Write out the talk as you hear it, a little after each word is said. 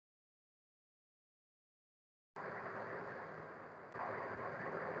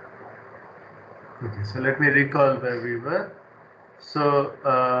Okay, so let me recall where we were. So,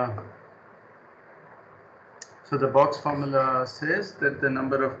 so the box formula says that the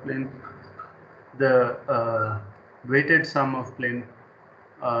number of the weighted sum of plane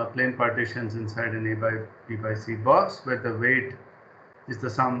partitions inside an A by B by C box, where the weight is the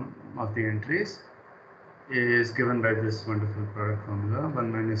sum of the entries, is given by this wonderful product formula: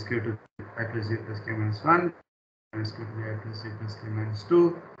 1 minus q to the I plus j plus k minus 1 minus q to the I plus j plus k minus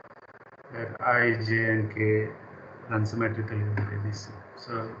 2, where I, j, and k run symmetrically with ABC.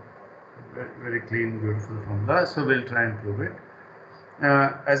 So very clean, beautiful formula. So we'll try and prove it.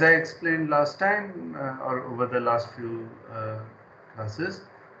 As I explained last time, or over the last few classes,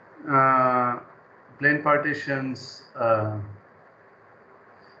 plane partitions,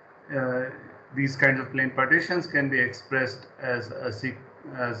 these kinds of plane partitions can be expressed as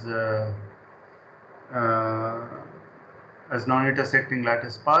as non-intersecting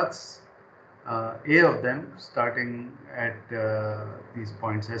lattice paths, A of them starting at these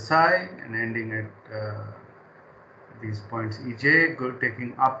points Si and ending at these points Ej,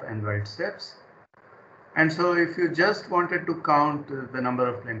 taking up and right steps. And so if you just wanted to count the number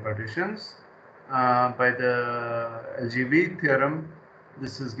of plane partitions by the LGB theorem,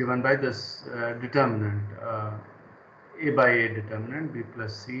 this is given by this determinant, A by A determinant, B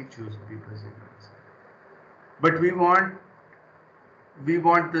plus C, choose B plus A plus C. But we want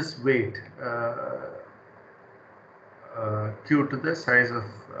this weight q to the size of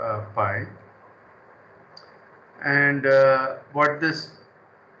pi, and what this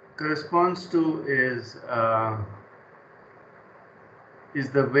corresponds to is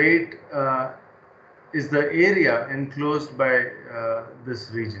the weight is the area enclosed by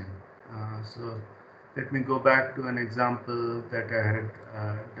this region. So let me go back to an example that I had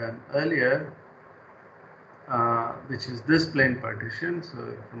done earlier, which is this plane partition.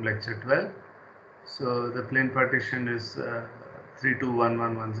 So from lecture 12. So the plane partition is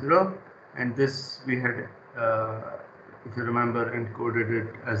 321110, and this we had, if you remember, encoded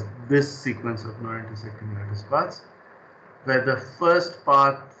it as this sequence of non-intersecting lattice paths, where the first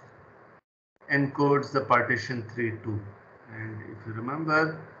path encodes the partition 32. And if you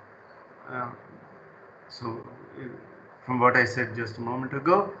remember, so from what I said just a moment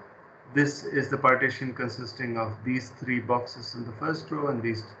ago, this is the partition consisting of these 3 boxes in the first row and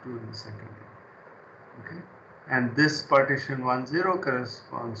these 2 in the second row. Okay, and this partition 10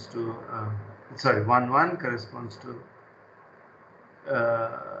 corresponds to 11 corresponds to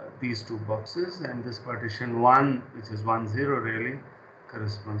these 2 boxes, and this partition 1, which is 10 really,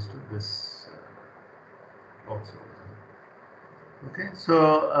 corresponds to this box over there. Okay, so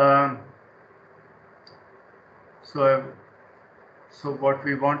so what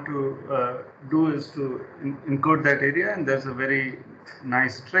we want to do is to encode that area, and there's a very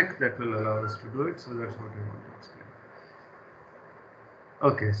nice trick that will allow us to do it. So that's what I want to explain.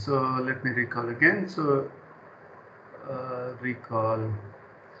 Okay, so let me recall again. So recall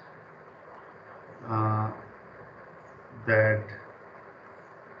that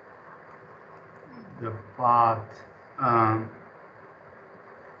the path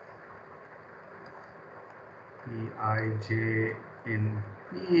Pij in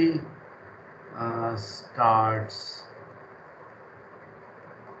P starts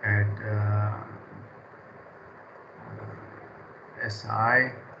at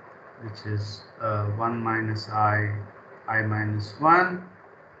Si, which is 1 minus I minus 1,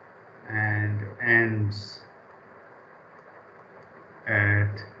 and ends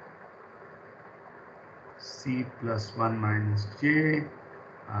at C plus 1 minus J.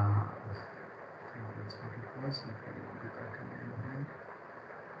 I think that's what it was.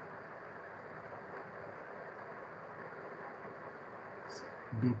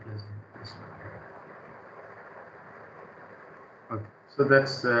 B plus J plus 1. Okay, so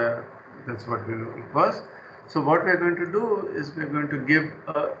that's what it was. So what we're going to do is we're going to give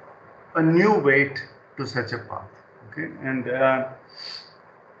a new weight to such a path. Okay, and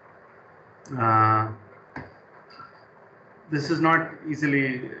this is not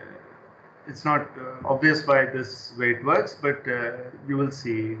easily, it's not obvious why this weight works, but you will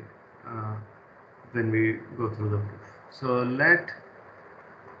see when we go through the proof. So let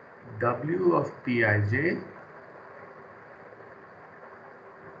W of Pij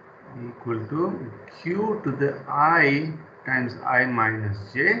equal to Q to the I times I minus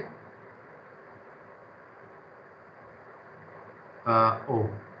J O.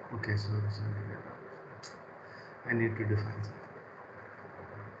 Okay, so I need to define something.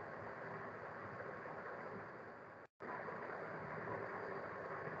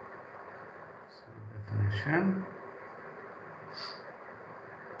 So definition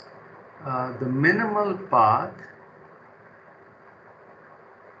The minimal path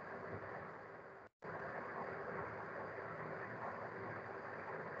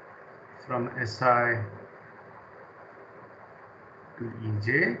from Si to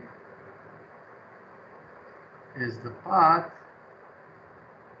Ej is the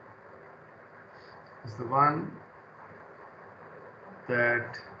one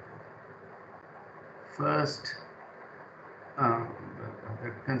that first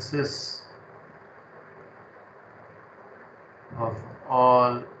that consists of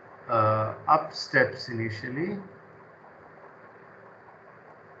all up steps initially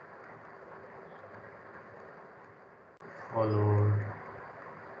followed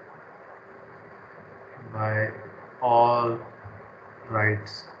by all right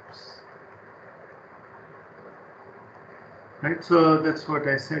steps. Right, so that's what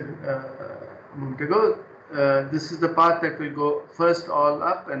I said a moment ago. This is the path that will go first all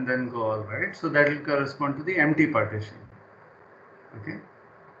up and then go all right. So that will correspond to the empty partition. Okay.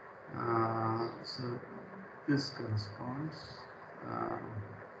 So this corresponds.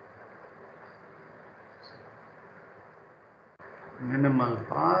 Minimal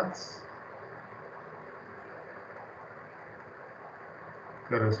paths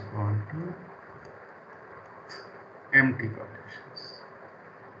correspond to empty partitions.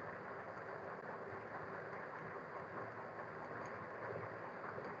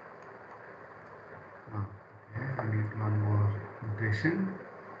 Okay, I need one more notation.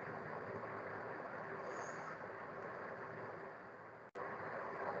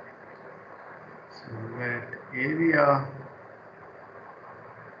 So let area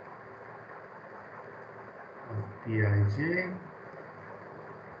of Pij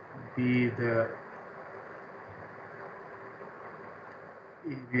be the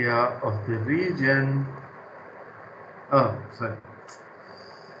area of the region. Oh, sorry.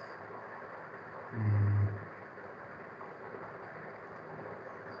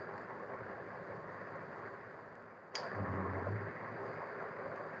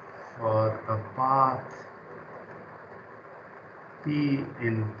 For a path P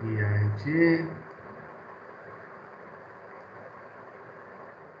in Pij,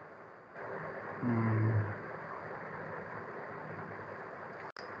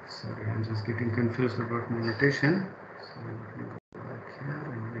 sorry, I'm just getting confused about my notation. So let me go back here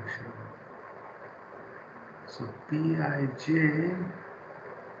and make sure. So Pij,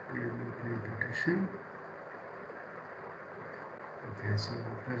 notation. Okay, so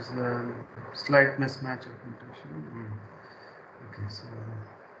there's a slight mismatch of notation. Okay, so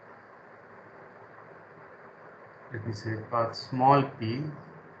let me say path small p.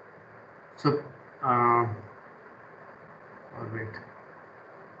 So, or wait.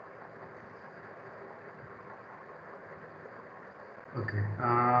 Okay.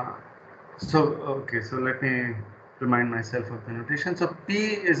 So let me remind myself of the notation. So P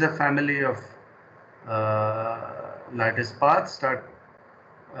is a family of lattice paths. Start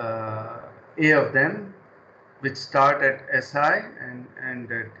A of them, which start at Si and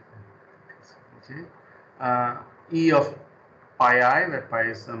end at E of pi I, where pi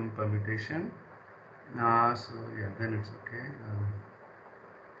is some permutation. So yeah, then it's okay.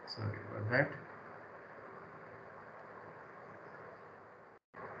 Sorry about that.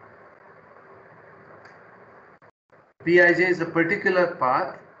 Pij is a particular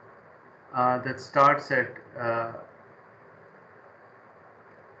path that starts at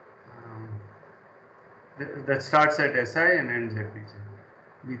Si and ends at Pj,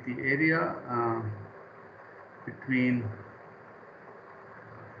 with the area between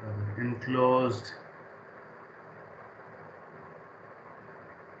enclosed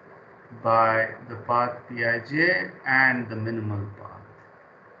by the path Pij and the minimal path.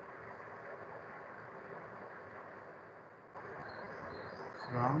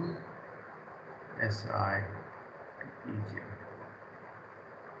 From Si to Ej.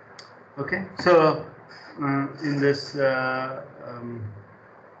 Okay, so in this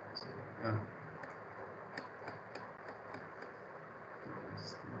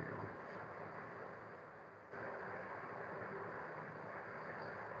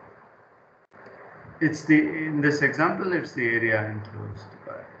in this example, it's the area enclosed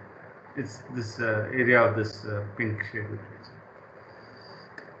by, it's this area of this pink shaded region.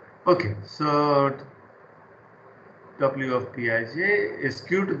 Okay, so W of Pij is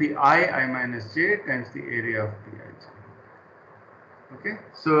Q to the I minus j times the area of Pij. Okay,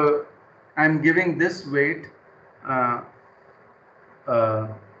 so I'm giving this weight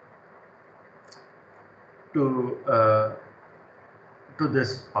to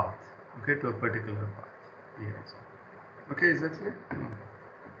this path, okay, to a particular path. Yes. Okay, is that clear?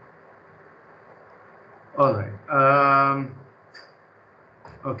 All right.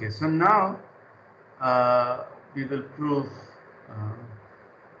 Okay, so now we will prove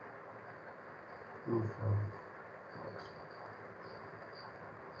proof of.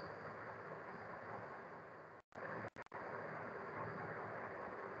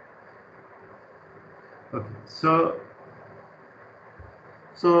 Okay,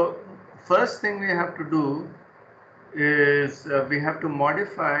 so first thing we have to do is we have to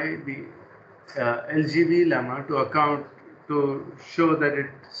modify the LGV lemma to show that it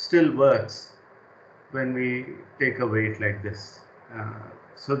still works when we take a weight like this.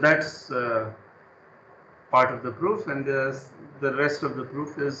 So that's part of the proof, and the rest of the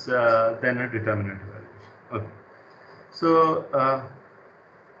proof is then a determinant evaluation. Okay. So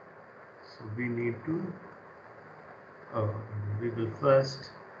we need to. We will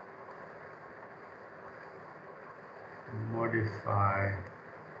first modify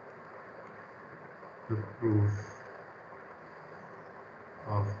the proof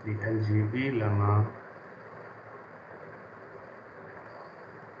of the LGV lemma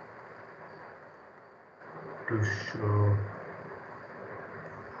to show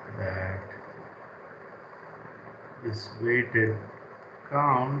that this weighted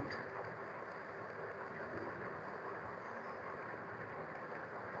count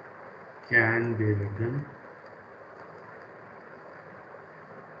can be written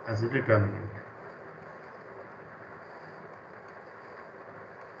as a determinant.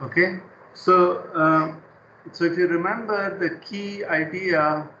 Okay, so so if you remember the key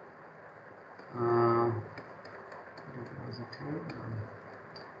idea, was it here?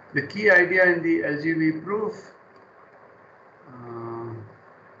 The key idea in the LGV proof. No,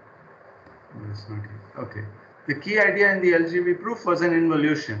 it's not here. Okay, the key idea in the LGV proof was an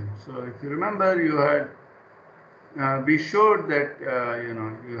involution. So if you remember, you had we showed that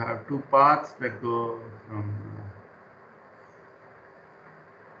you have two paths that go from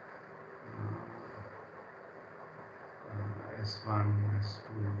S1, S2,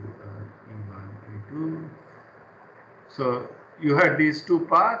 E1, E2. So you had these two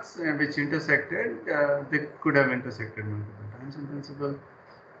paths which intersected. They could have intersected multiple times in principle.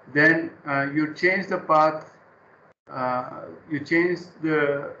 Then you change the path. You change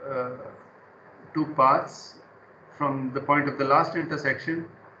the two paths from the point of the last intersection.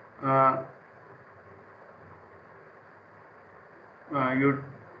 You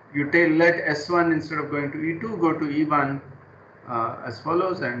let S1 instead of going to E2 go to E1 as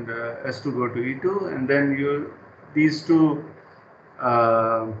follows, and S2 go to E2, and then these two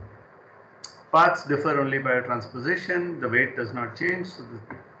paths differ only by a transposition. The weight does not change, so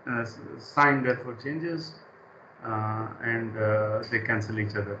the sign therefore changes, and they cancel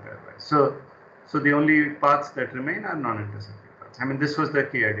each other pairwise. So the only paths that remain are non-intersecting paths. I mean, this was the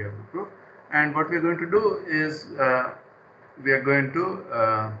key idea of the proof, and what we are going to do is we are going to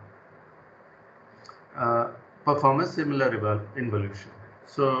perform a similar involution.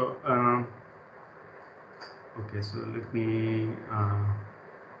 So okay, so let me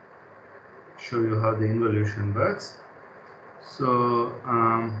show you how the involution works. So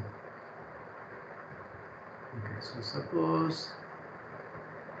okay, so suppose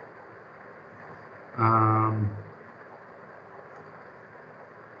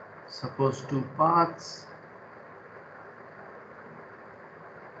suppose two paths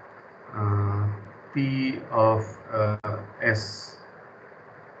P of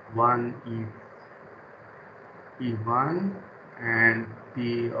S1 E1 and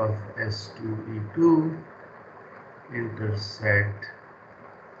P of S2 E2 intersect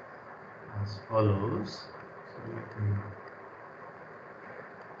as follows. So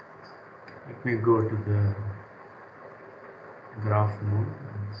let me go to the graph mode.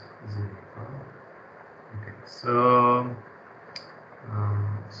 Okay, so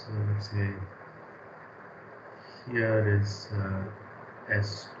let's say here is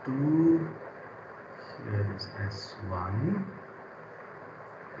S2, here is S1,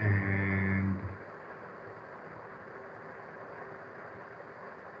 and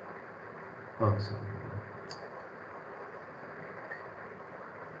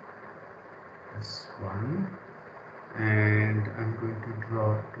S1, and I'm going to draw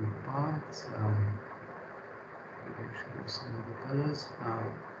two paths. Show some of the colors.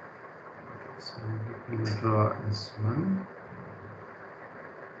 So let me draw S1.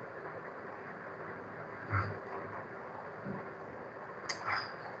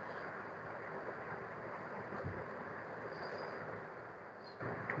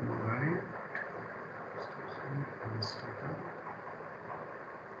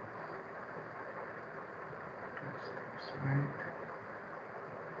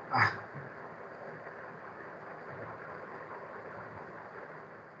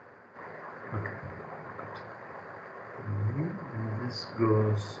 this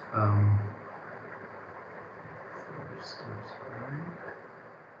goes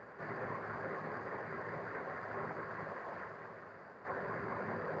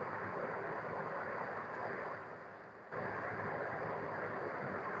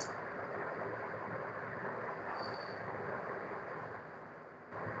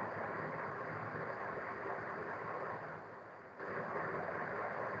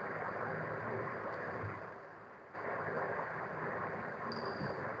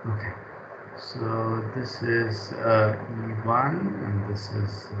okay. So this is E1 and this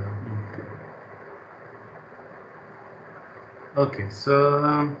is E2. Okay,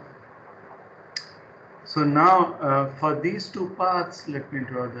 so so now for these two paths, let me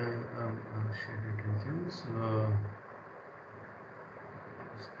draw the shaded region. So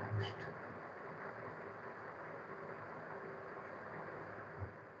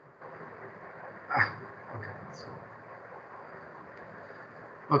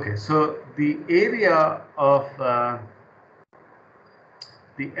okay, so the area of the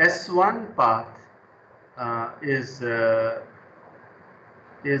S1 path is the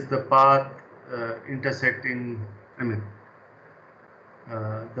path intersecting, I mean,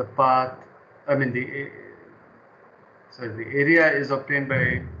 the path, I mean, the area is obtained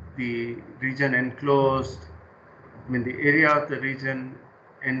by the region enclosed, I mean, the area of the region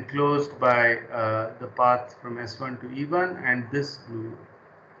enclosed by the path from S1 to E1, and this blue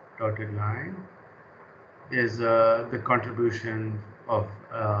dotted line is the contribution of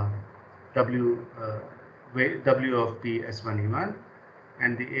W of P S1 E1,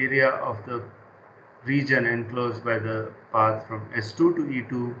 and the area of the region enclosed by the path from S2 to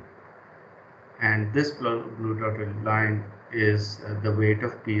E2, and this blue dotted line is the weight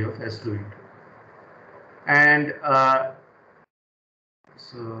of P of S2 E2. And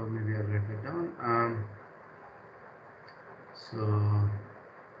so maybe I'll write that down. So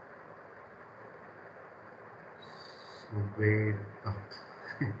weight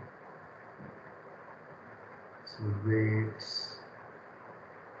so weights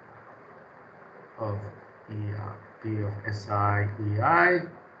of P of SI EI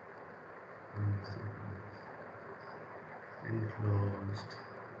enclosed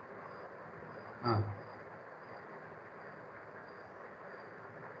the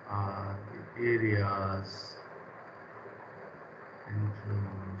areas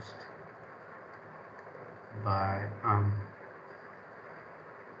enclosed by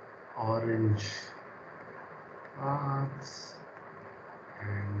orange paths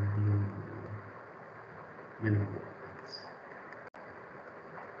and blue minimum paths.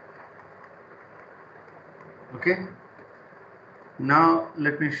 Okay. Now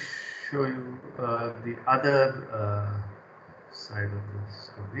let me show you the other side of the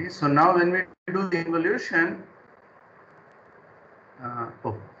story. So now when we do the involution,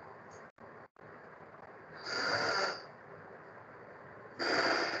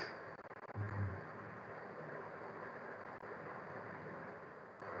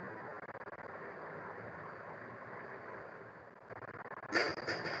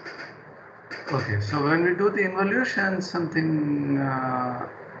 okay, so when we do the involution, something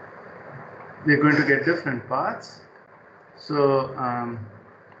we're going to get different paths. So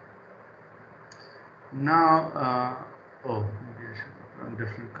now, maybe I should put on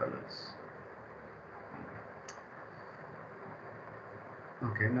different colors.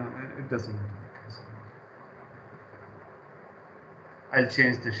 Okay, no, it doesn't matter. I'll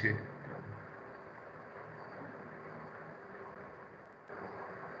change the shade.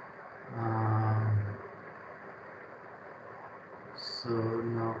 So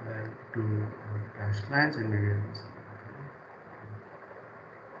now I'll do dashed lines and maybe I'll do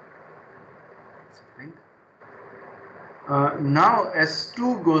something. Now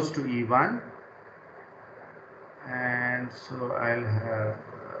S2 goes to E1, and so I'll have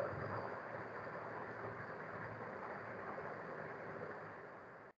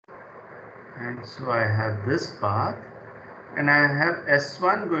and so I have this path, and I have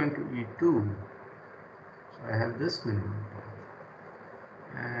S1 going to E2, so I have this minimum path,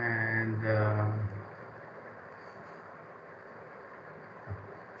 and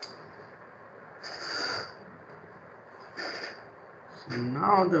so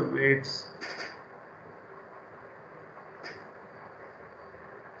now the weights,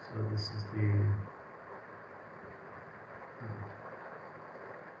 so this is the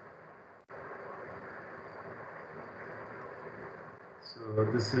so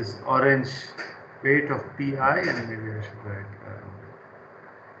this is orange weight of PI, and maybe I should write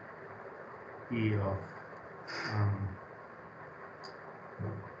E of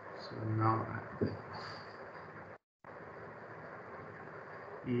so now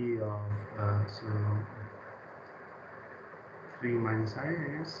E of so 3 minus I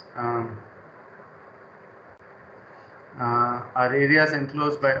is are areas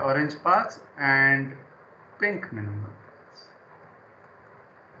enclosed by orange paths and pink minimum paths.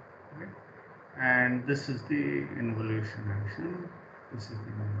 Right? And this is the involution action. This is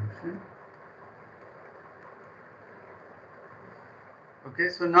the involution. Okay,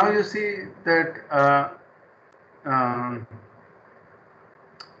 so now you see that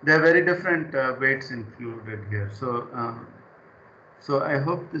there are very different weights included here. So I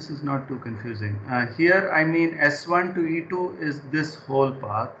hope this is not too confusing. Here I mean S1 to E2 is this whole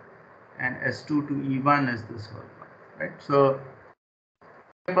path, and S2 to E1 is this whole path, right? So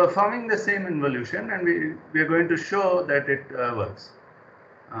we're performing the same involution, and we are going to show that it works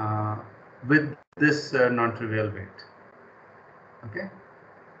with this non-trivial weight. Okay,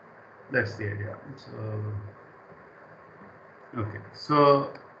 that's the idea. So okay,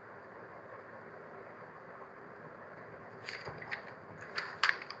 so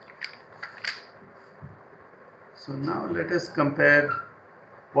now let us compare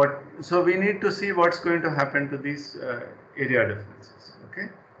what. So we need to see what's going to happen to these area differences. Okay.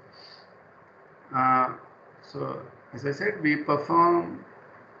 So as I said, we perform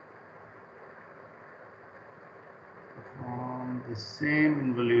the same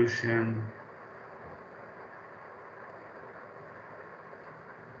involution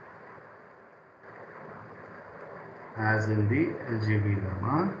as in the LGB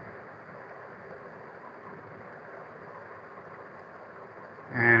lemma,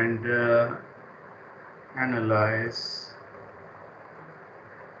 and analyze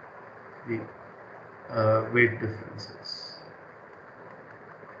the weight differences.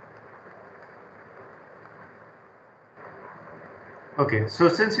 Okay, so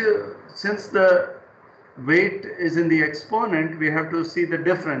since the weight is in the exponent, we have to see the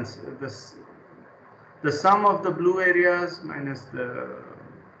difference, the sum of the blue areas minus the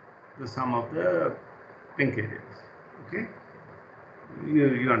sum of the pink areas. Okay,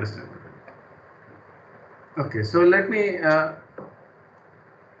 you understand. Okay, so let me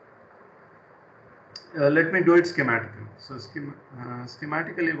do it schematically. So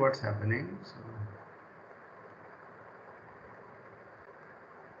schematically, what's happening?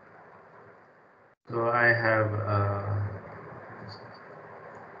 So I have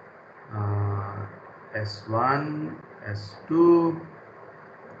S1, S2,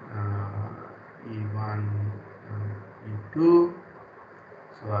 E1, E2.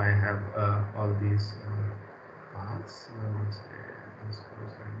 So I have all these paths. Let's say this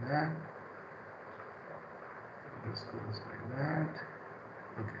goes like that. This goes like that.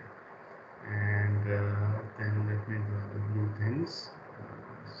 Okay. And then let me draw the blue things.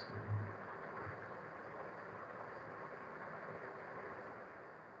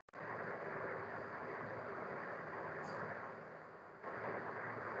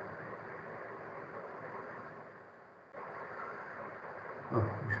 Oh, I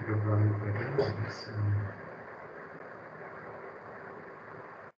should have drawn it better.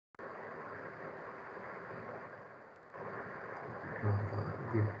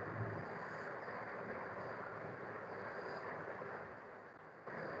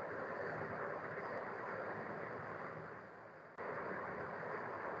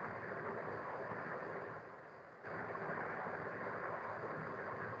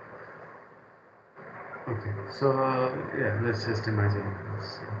 Okay, so yeah, let's just imagine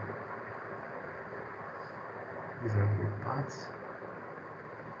this. These are good paths.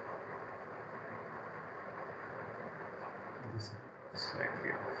 This is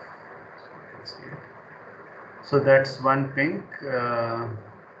slightly off, so you can see it. So that's one pink,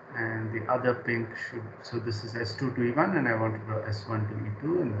 and the other pink should. So this is S2 to E1, and I want to draw S1 to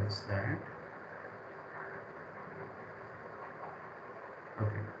E2, and that's that.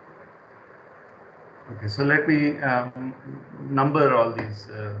 Okay. Okay, so let me number all these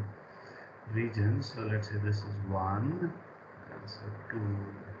regions. So let's say this is 1, so 2,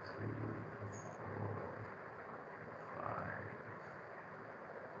 3, 4,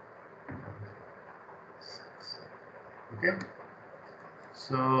 5, 6. Okay.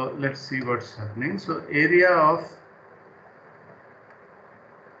 So let's see what's happening. So area of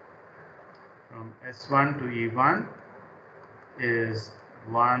from S1 to E1 is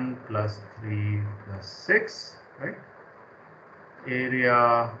 1 plus 3 plus 6, right?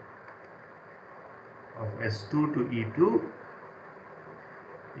 Area of S2 to E2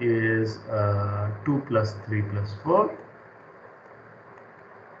 is 2 plus 3 plus 4.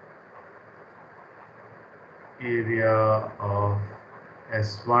 Area of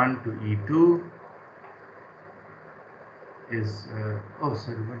S1 to E2 is oh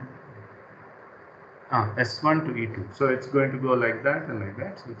sorry, S1 to E2. So it's going to go like that and like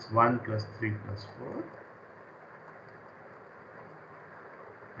that. So it's 1 plus 3 plus 4.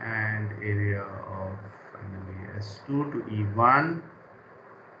 And area of finally S2 to E1.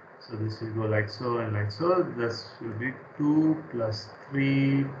 So this will go like so and like so. This will be 2 plus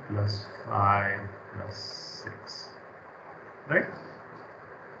 3 plus 5 plus 6. Right?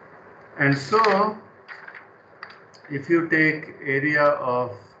 And so if you take area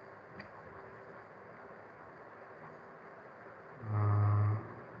of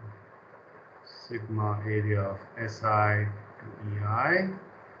sigma area of Si to Ei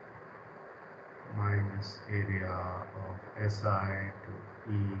minus area of Si to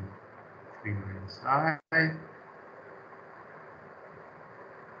E3 minus I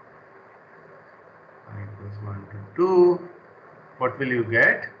equals 1 to 2, what will you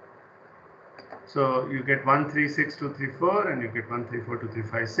get? So you get 1, 3, 6, 2, 3, 4 and you get 1, 3, 4, 2, 3,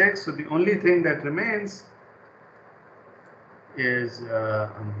 5, 6. So the only thing that remains is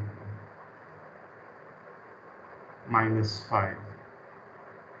minus 5.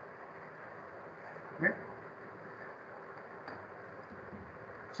 Okay?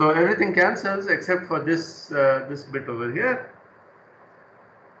 So everything cancels except for this this bit over here.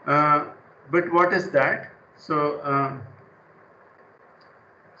 But what is that? So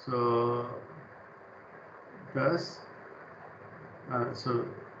thus so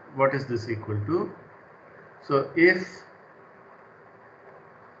what is this equal to? So if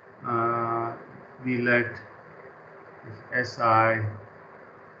we let if Si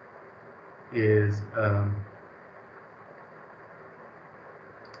is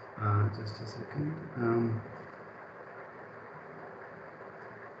just a second.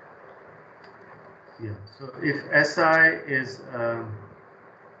 Yeah. So if Si is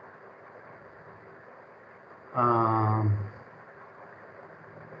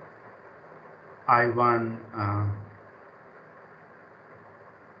I1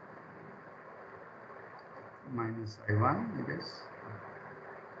 minus I1, I guess.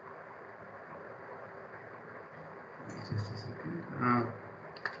 Just a second.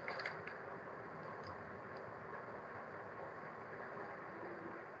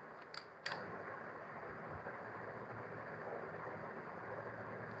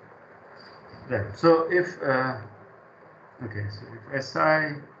 Right. So if okay, so if Si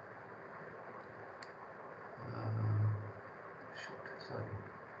sorry.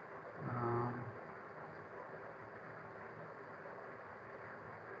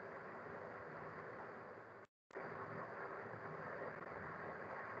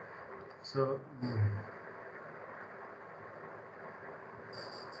 So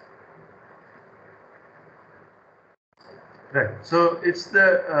right. So it's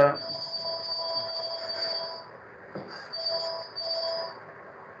the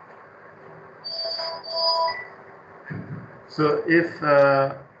so if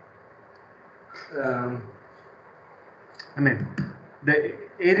I mean the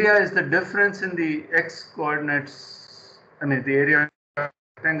area is the difference in the x coordinates. I mean the area of the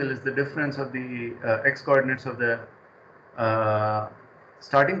rectangle is the difference of the x coordinates of the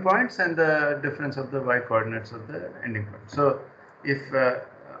starting points and the difference of the y coordinates of the ending point. So if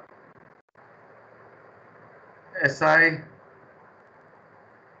Si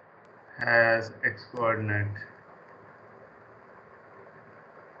has x coordinate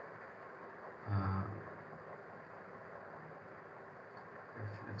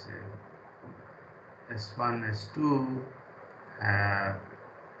let's say S1, S2 have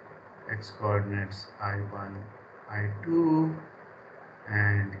x coordinates I1, I2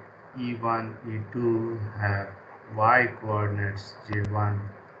 and E1, E2 have y coordinates J1,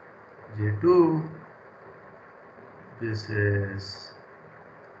 J2. This is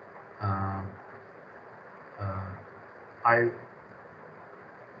I.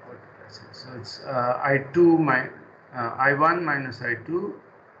 What did I say? So it's I2 I1 minus I2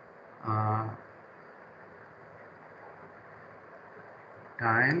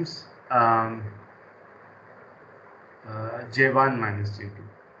 times J1 minus J2.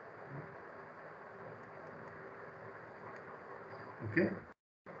 Okay.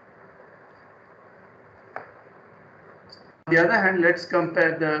 On the other hand, let's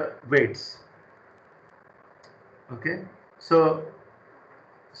compare the weights. Okay. So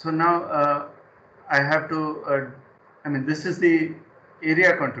now I have to. I mean, this is the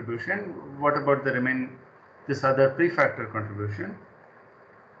area contribution. What about the this other prefactor contribution?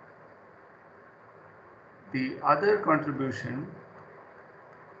 The other contribution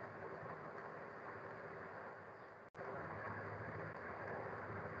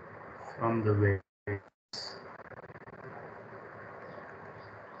from the weights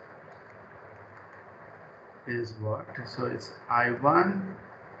is what? So it's I1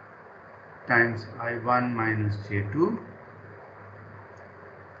 times I1 minus J2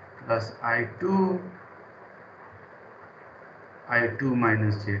 plus I2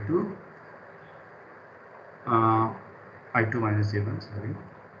 minus J2 I2 minus J1, sorry,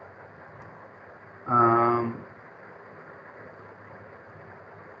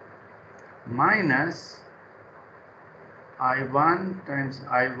 minus I1 times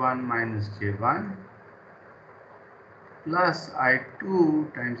I1 minus J1 plus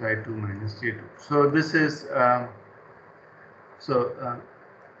I2 times I2 minus J2. So this is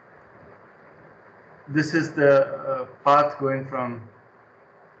this is the path going from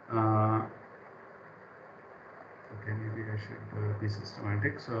okay, maybe I should be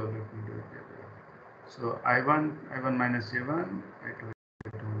systematic. So let me do it the other way. So I1 minus J1, I2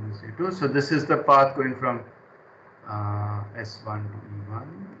 minus J2. So this is the path going from S1 to E1.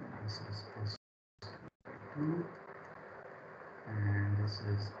 This is S2, and this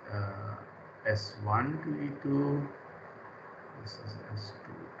is S1 to E2. This is S2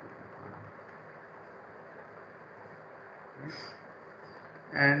 to E1. Okay.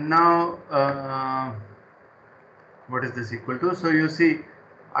 And now what is this equal to? So you see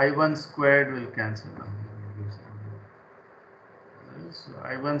I1 squared will cancel. So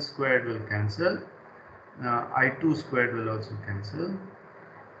I1 squared will cancel. I2 squared will also cancel,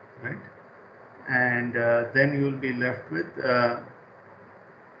 right? And then you will be left with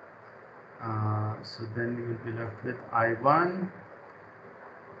so then you will be left with I1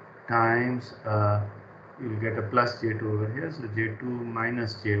 times you will get a plus J2 over here, so J2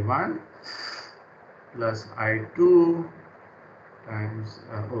 minus J1 plus I2 times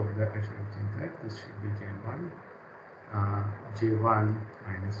oh, that I should have changed that. This should be J1 J1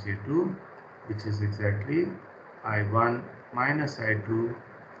 minus J2, which is exactly I1 minus I2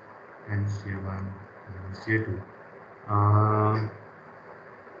 times J1 minus J2.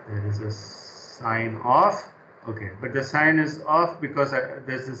 There is a sign off. Okay, but the sign is off because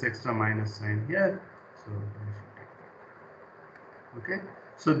there's this extra minus sign here. So I should take that. Okay,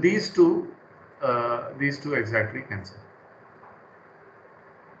 so these two exactly cancel.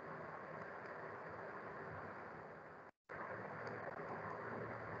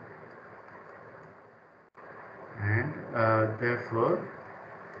 And therefore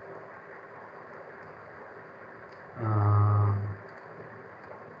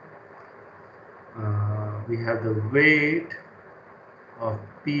we have the weight of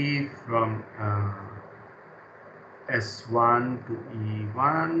P from S1 to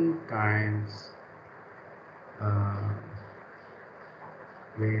E1 times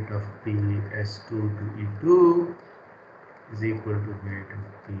weight of P S2 to E2 is equal to weight of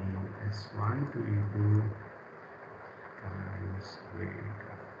P S1 to E2 times weight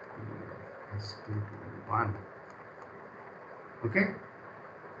of P S2 to E1. Okay.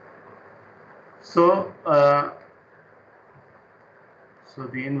 So so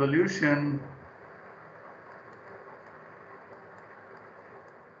the involution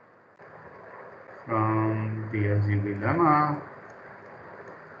from the LGB lemma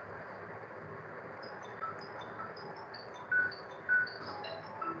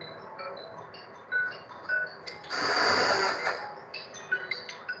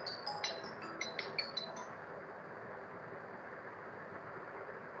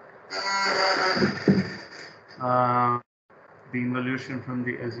the involution from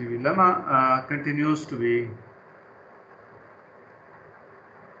the LGB lemma continues to be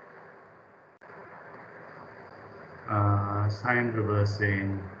sign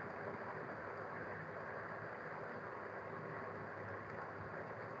reversing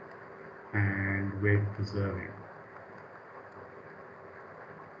and weight preserving.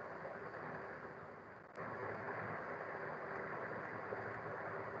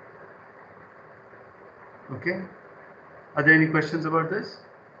 Okay. Are there any questions about this?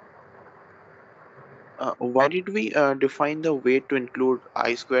 Why did we define the weight to include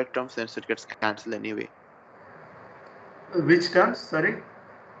I squared terms since it gets cancelled anyway? Which terms? Sorry.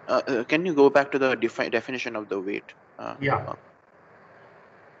 Can you go back to the definition of the weight? Yeah.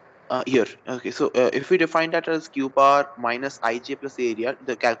 Here. Okay, so if we define that as q bar minus ij plus area,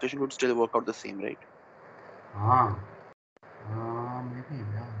 the calculation would still work out the same, right? Maybe,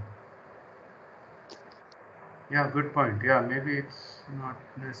 yeah. Yeah, good point. Yeah, maybe it's not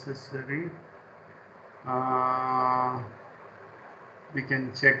necessary. We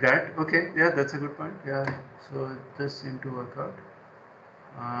can check that. Okay, yeah, that's a good point. Yeah, so it does seem to work out.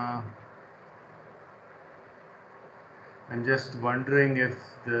 I'm just wondering if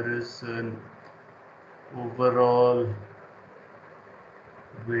there is an overall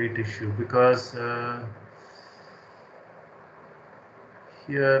weight issue because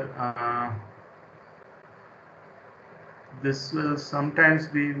here this will sometimes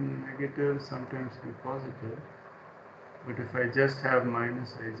be negative, sometimes be positive. But if I just have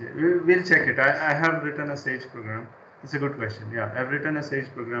minus ij, we'll check it. I have written a Sage program. It's a good question. Yeah, I've written a Sage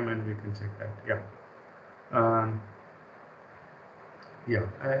program and we can check that. Yeah. Yeah,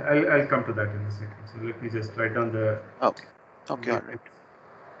 I'll come to that in a second. So let me just write down the. Okay. Okay. All right.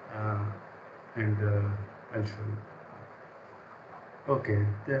 And I'll show you. Okay.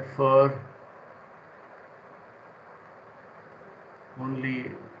 Therefore, only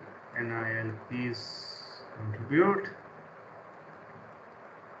NILPs contribute.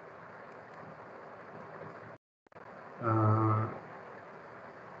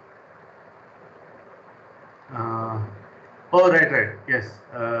 Oh, right. Yes.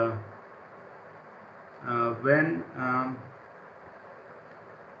 When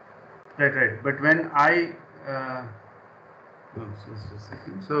right. But when I just a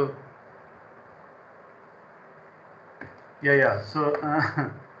second. So yeah. So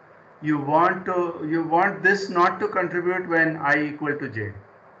you want this not to contribute when I equal to j.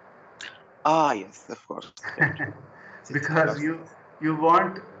 Ah, yes, of course. Because you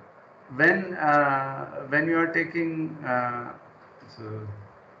want when you are taking so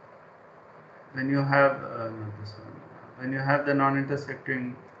when you have not this one, when you have the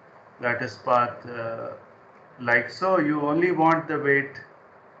non-intersecting lattice path like so, you only want the weight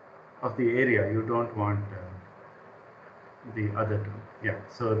of the area. You don't want the other two. Yeah.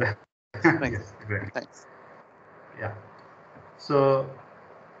 So that yes, great. Thanks. Yeah. So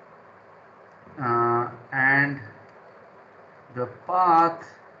and the path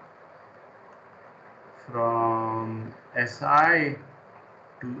from SI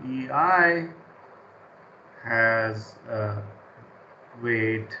to EI has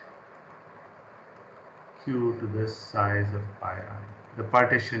weight Q to the size of pi I, the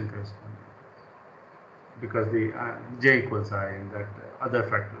partition corresponding, because the j equals I and that other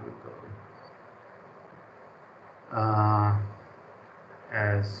factor will go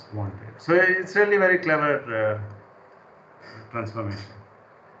as wanted. So it's really very clever transformation.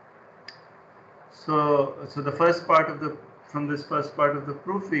 So the first part of the, from this first part of the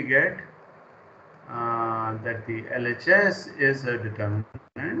proof we get that the LHS is a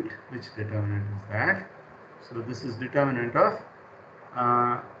determinant. Which determinant is that? So this is determinant of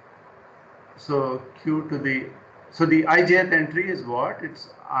so Q to the, so the ijth entry is what?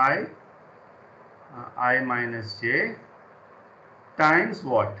 It's I minus j times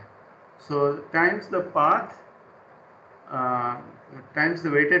what? So times the path times the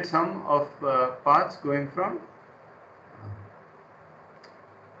weighted sum of paths going from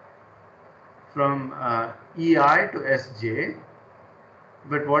EI to Sj.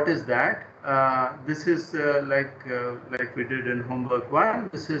 But what is that? This is like we did in homework 1.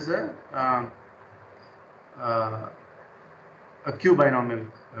 This is a Q binomial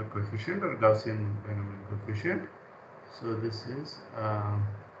coefficient or Gaussian binomial coefficient. So this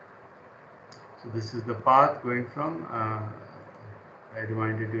is the path going from. I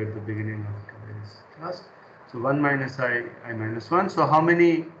reminded you at the beginning of today's class. So 1 minus I minus 1. So how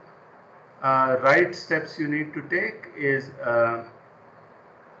many right steps you need to take is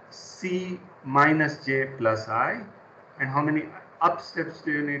C minus j plus I. And how many up steps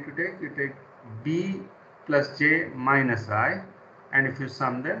do you need to take? You take B plus j minus I. And if you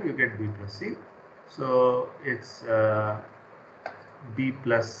sum them, you get B plus C. So it's B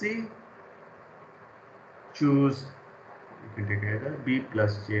plus C. Choose, you can take either B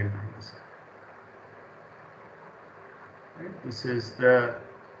plus j minus I. Right? This is the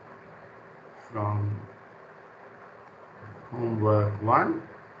from homework 1.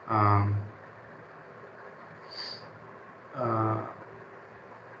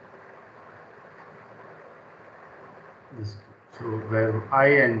 This, so where I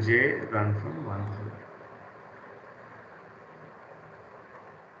and j run from 1 to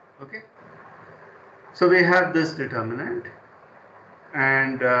 8. Okay. So we have this determinant,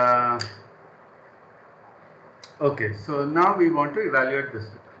 and okay. So now we want to evaluate this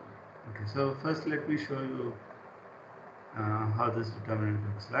determinant. Okay. So first, let me show you how this determinant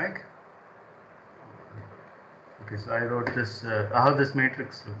looks like. Okay. So I wrote this how this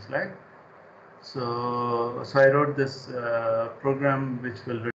matrix looks like. So I wrote this program which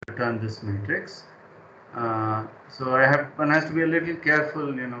will return this matrix. So one has to be a little careful,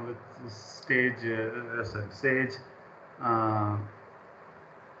 with Sage.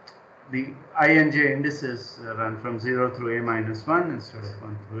 The I and j indices run from 0 through a minus 1 instead of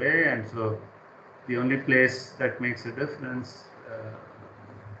 1 through a, and so the only place that makes a difference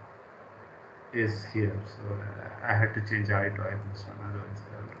is here. So I had to change I to I plus 1, otherwise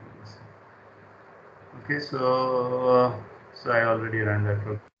I will be missing. Okay, so I already ran that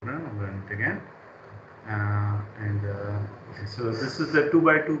program. I'll run it again. Okay, so this is the 2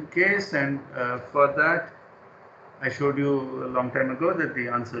 by 2 case, and for that I showed you a long time ago that the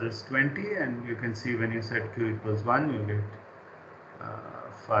answer is 20, and you can see when you set q equals 1, you get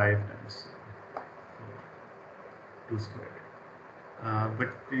 5 times 2 squared. But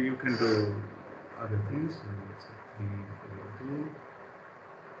you can do other things. So let's say 3, 4, 2.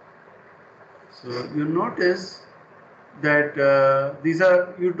 So you notice that these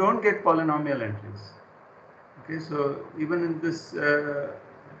are, you don't get polynomial entries. Okay, so even in this,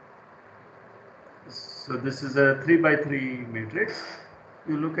 so this is a 3 by 3 matrix.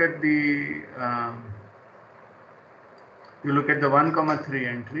 You look at the 1 comma 3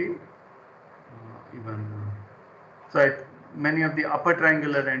 entry, so many of the upper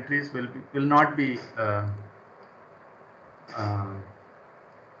triangular entries will not be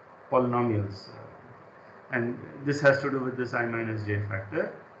polynomials, and this has to do with this I minus j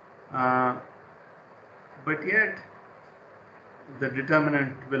factor, but yet the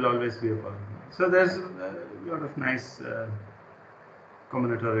determinant will always be a polynomial. So there's a lot of nice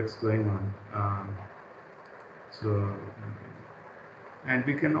combinatorics going on. And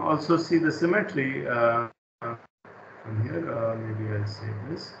we can also see the symmetry from here. Maybe I'll save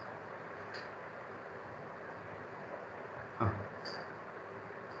this.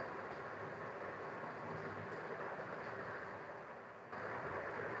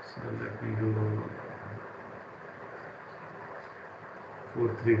 So let me do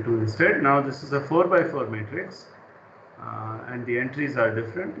 4, 3, 2 instead. Now this is a 4 by 4 matrix, and the entries are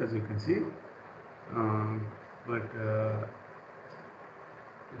different, as you can see. But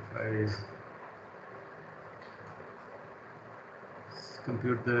if I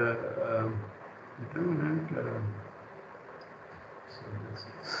compute the determinant, so this is,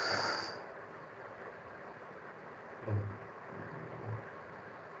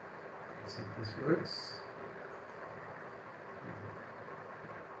 let's see if this works.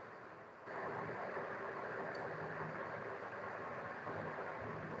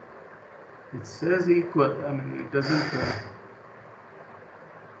 It says equal. I mean, it doesn't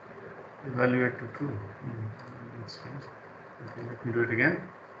evaluate to true. That's strange. Okay, let me do it again.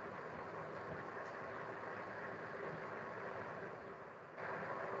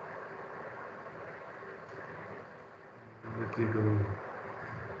 Let me do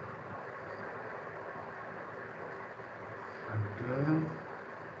factor.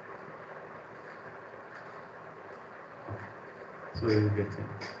 So you get it.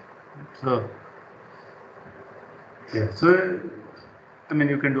 So yeah. So I mean,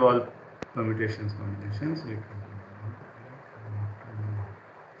 you can do all permutations, combinations. You can do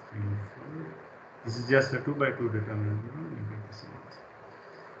 1, 2, 3, 4. This is just a 2 by 2 determinant. You get the same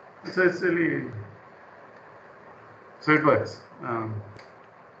answer. So it's really, so it works.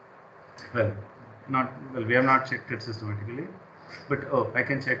 Well, we have not checked it systematically, but I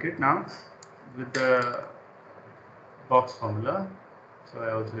can check it now with the box formula. So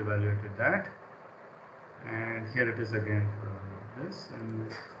I also evaluated that, and here it is again for this.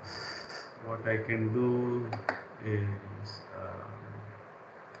 And what I can do is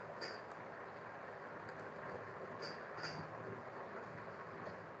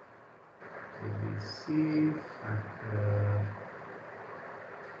ABC factor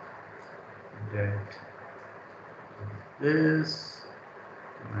that this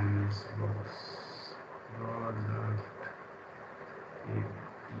minus box product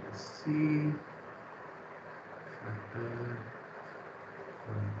ABC factor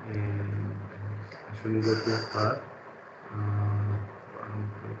from A. I shouldn't go too far.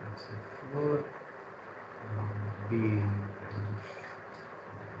 1, 2, 4. B.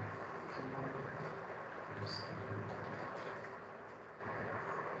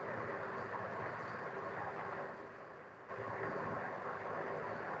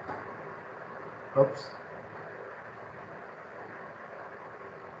 Oops.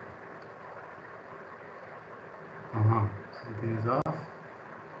 Something is off.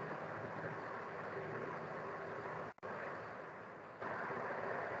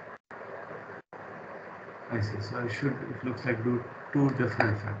 I see. So I should, it looks like, do 2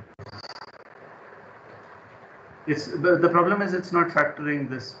 different factors. It's the problem is it's not factoring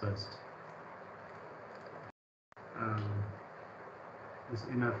this first. This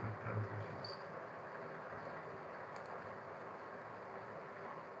inner factorizations.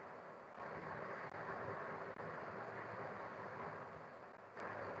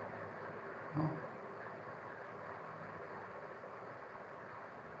 No.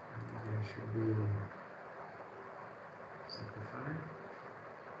 Maybe I should do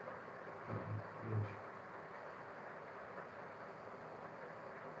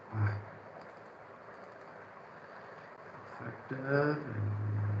God,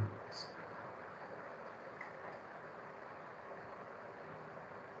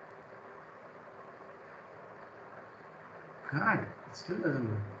 it still doesn't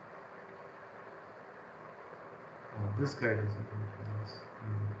work. Oh, this guy doesn't work.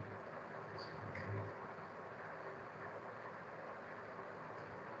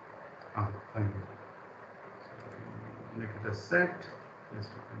 Ah, fine. Make it a set. Just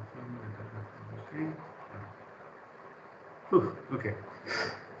to confirm that everything is okay. Okay.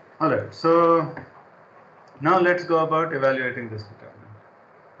 All right. So now let's go about evaluating this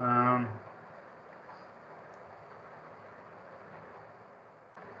determinant.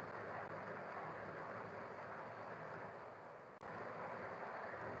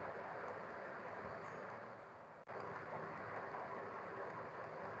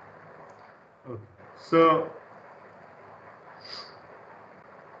 Okay.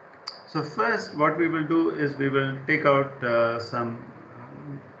 So first, what we will do is we will take out some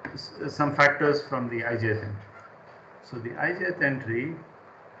factors from the ijth entry. So the ijth entry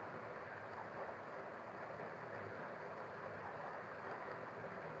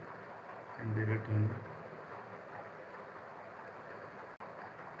can be written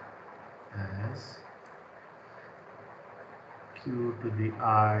as q to the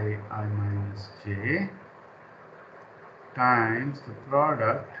I minus j times the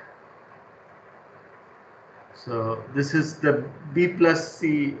product. So this is the b plus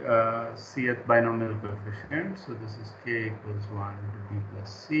c cth binomial coefficient. So this is k equals 1 to b plus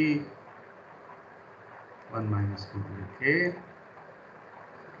c 1 minus q to the k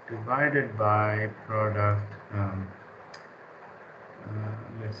divided by product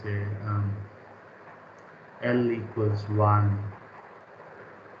let's say L equals 1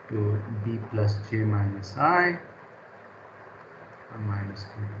 to b plus j minus I 1 minus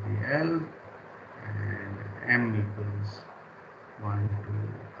q to the L, and m equals 1 to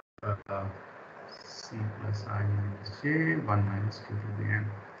c plus I minus j 1 minus q to the n.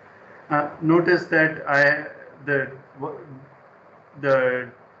 Notice that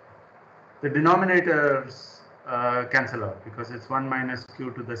the denominators cancel out because it's 1 minus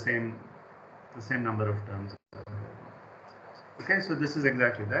q to the same number of terms. Okay, so this is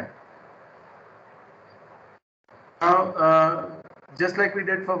exactly that. Now, just like we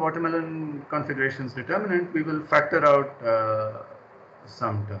did for watermelon configurations determinant, we will factor out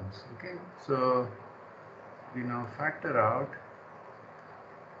some terms. Okay, so we now factor out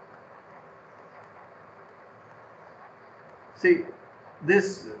see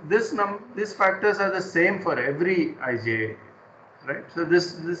these factors are the same for every ij, right? So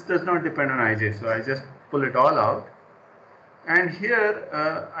this does not depend on ij, so I just pull it all out, and here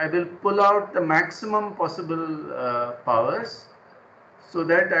I will pull out the maximum possible powers so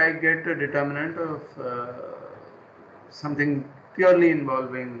that I get a determinant of something purely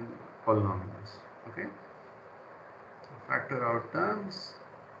involving polynomials. Okay, so factor out terms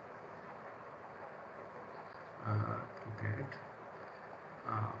to get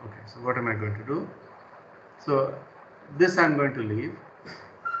okay, so what am I going to do? So this I'm going to leave.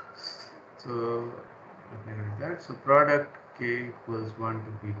 So let me write that. So product k equals 1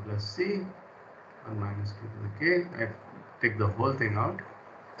 to p plus c 1 minus q to the k. I take the whole thing out.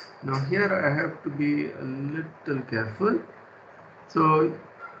 Now here I have to be a little careful. So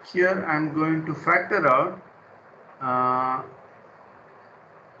here I'm going to factor out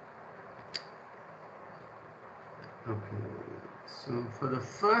okay. So for the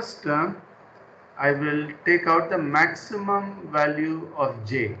first term, I will take out the maximum value of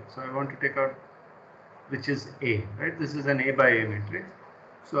j. So I want to take out, which is a, right? This is an a by a matrix.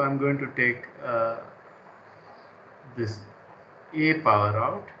 So I'm going to take this a power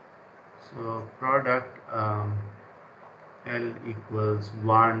out. So product L equals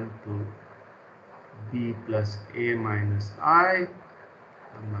 1 to b plus a minus I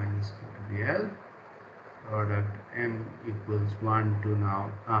 1 minus q to the L. Product m equals 1 to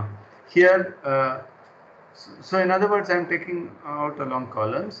now here so in other words, I'm taking out along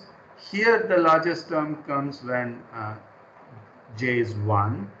columns. Here the largest term comes when j is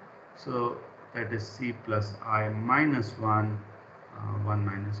 1, so that is c plus I minus 1 1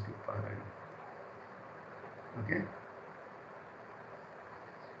 minus q power n. Okay,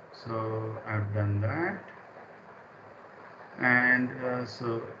 so I've done that, and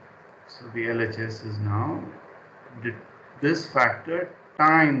so the LHS is now this factor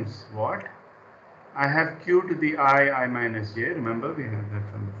times what? I have q to the I minus j. Remember, we have that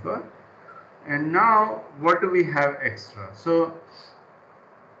from before. And now, what do we have extra? So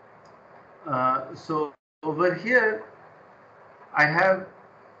over here, I have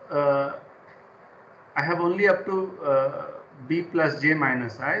only up to b plus j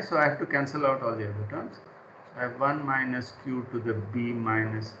minus I, so I have to cancel out all the other terms. So I have 1 minus q to the b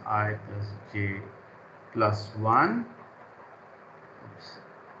minus I plus j plus 1. Oops,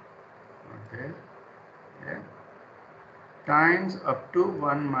 not there. Yeah. Times up to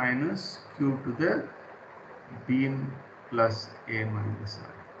 1 minus q to the b plus a minus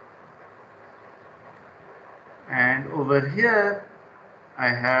I. And over here I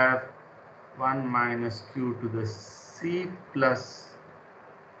have 1 minus q to the c plus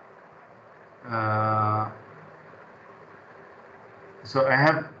so I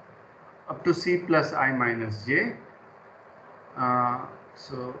have up to c plus I minus j.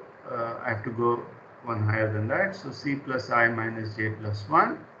 So I have to go one higher than that. So c plus I minus j plus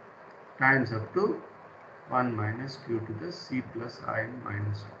 1 times up to 1 minus q to the c plus I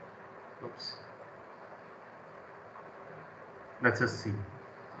minus 1. Oops. That's a c.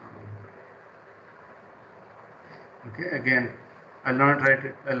 Okay, again, I'll not write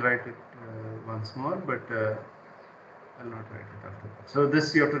it. I'll write it once more, but I'll not write it after that. So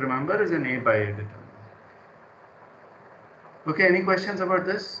this you have to remember is an A by A determinant. Okay, any questions about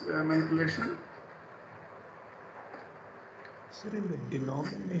this manipulation? Sir, in the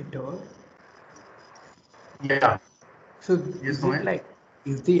denominator. Yeah. So Yes, is it like,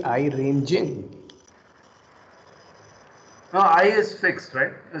 is the I ranging? No, I is fixed,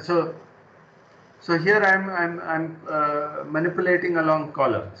 right? So here I'm manipulating along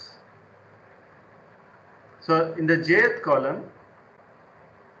columns. So in the jth column,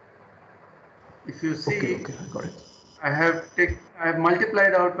 if you see, Okay, I got it. I have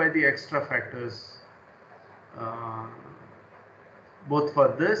multiplied out by the extra factors, both for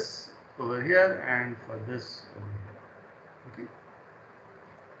this over here and for this over here. Okay.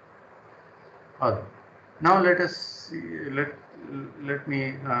 All. Now let us see. Let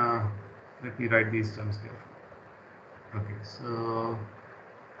me write these terms carefully. Okay. So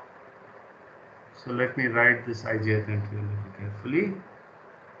let me write this ijth entry a little carefully.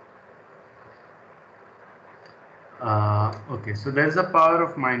 Okay, so there is a power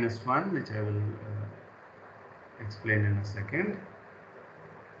of -1, which I will explain in a second.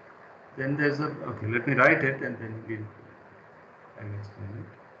 Then there's a, okay, let me write it and then I'll explain it.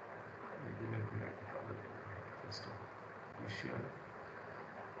 Maybe let me write it all the way first of all. Be sure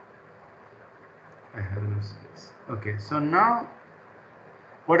I have no space. Okay, so now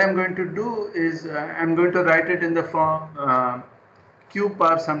what I'm going to do is I'm going to write it in the form q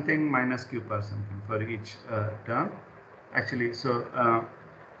par something minus q par something for each term. Actually, so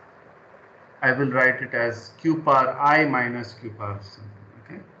I will write it as q par I minus q par something.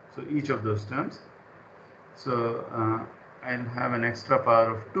 Okay, so each of those terms. So I'll have an extra power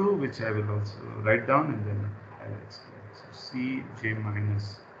of 2, which I will also write down and then I'll explain. So c j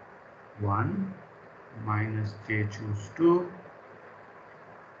minus 1 minus j choose 2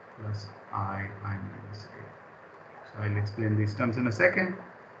 plus I minus a. So I'll explain these terms in a second.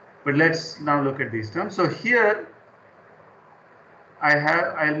 But let's now look at these terms. So here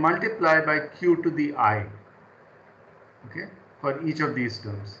I'll multiply by q to the I, okay, for each of these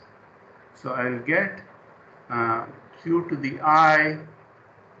terms. So I'll get q to the I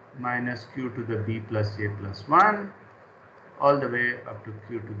minus q to the b plus j plus 1 all the way up to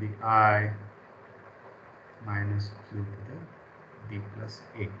q to the I minus q to the b plus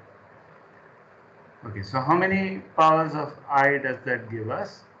a. Okay, so how many powers of I does that give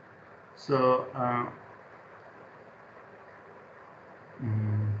us? So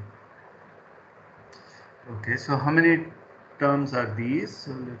okay, so how many terms are these?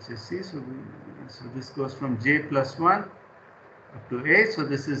 So let's just see. So this goes from j plus 1 up to a. So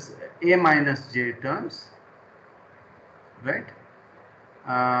this is a minus j terms, right?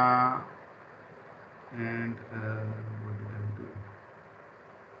 And what did I do?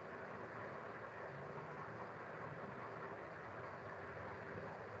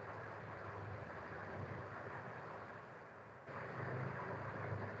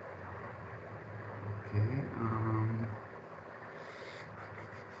 Okay,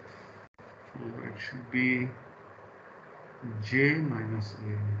 so it should be j minus a.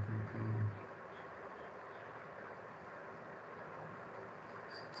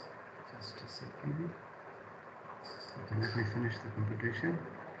 Just a second. Okay, let me finish the computation.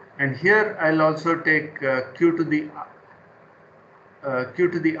 And here I'll also take q to the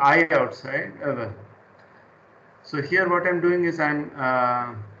I outside. So here what I'm doing is I'm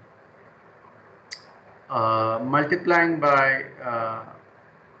multiplying by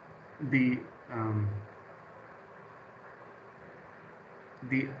the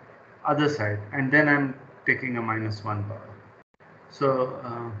other side, and then I'm taking a -1 power. So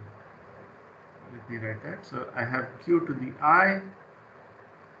let me write that. So I have q to the I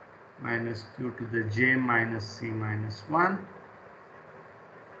minus q to the j minus c minus 1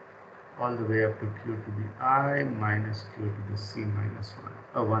 all the way up to q to the I minus q to the c minus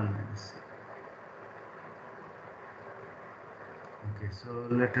 1, 1 minus c. Okay, so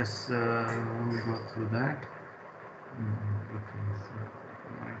let us go through that. Okay, so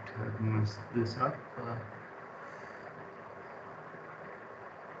I might have messed this up.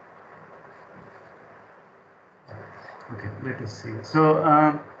 Okay, let us see.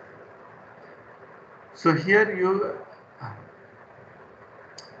 So here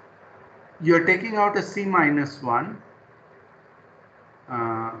you're taking out a c minus 1.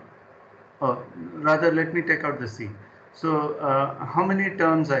 Or rather, let me take out the c. So how many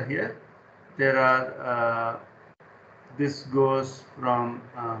terms are here? There are, this goes from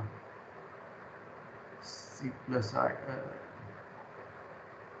c plus I.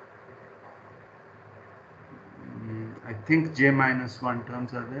 I think j minus 1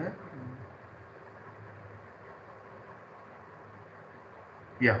 terms are there.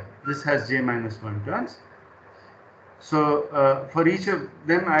 Yeah, this has j minus 1 terms. So for each of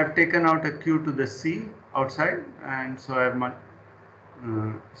them, I have taken out a q to the c outside, and so I have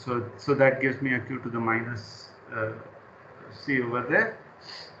so that gives me a q to the minus c over there,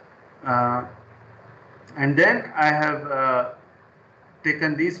 and then I have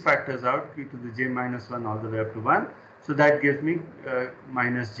taken these factors out, q to the j minus 1 all the way up to 1. So that gives me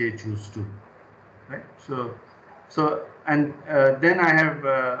minus j choose 2, right? So and then I have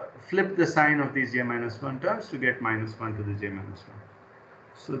flipped the sign of these j minus 1 terms to get minus 1 to the j minus 1.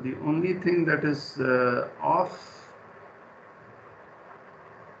 So the only thing that is off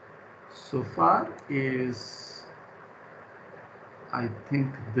so far is, I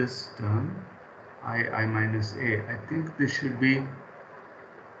think, this term I minus a. I think this should be,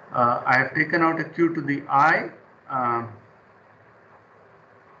 I have taken out a q to the I,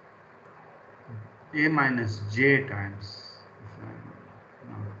 a minus j times, if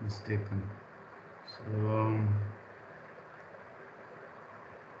I'm not mistaken. So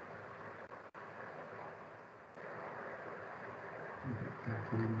that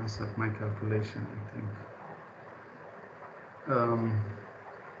will mess up my calculation, I think.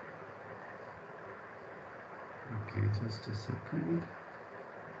 Okay, just a second.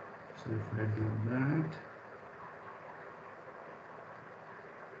 So if I do that,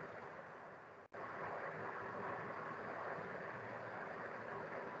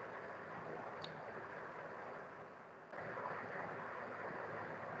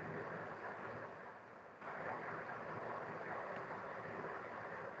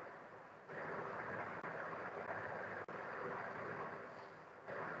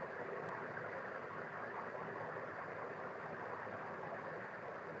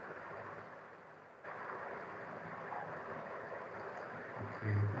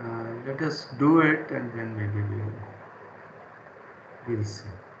 let us do it, and then maybe we'll see.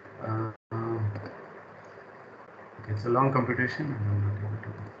 Okay, it's a long computation, and I'm not able to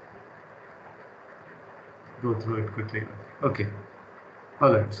go through it quickly. Okay,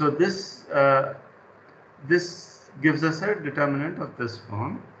 all right. So this gives us a determinant of this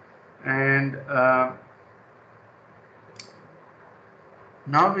form, and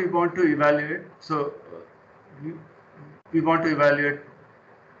now we want to evaluate. So we want to evaluate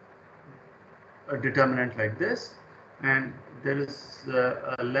a determinant like this, and there is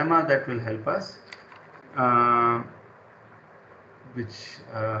a lemma that will help us, which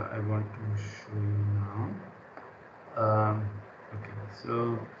I want to show you now. Okay,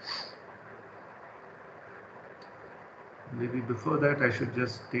 so maybe before that I should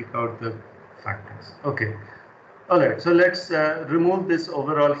just take out the factors. Okay, all right, so let's remove this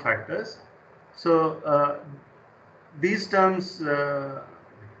overall factors. So these terms,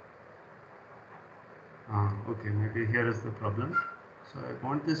 okay, maybe here is the problem. So I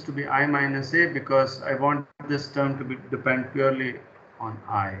want this to be I minus a because I want this term to depend purely on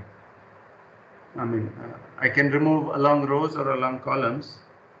I. I mean, I can remove along rows or along columns.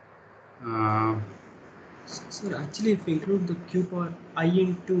 Sir, actually, if we include the q power I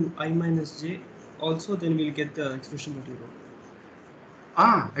into I minus j, also then we'll get the expression that you wrote.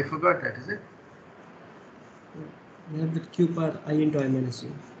 I forgot that, is it? We have the q power I into I minus j.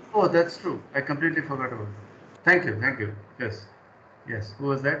 Oh, that's true. I completely forgot about it. Thank you, thank you. Yes, yes. Who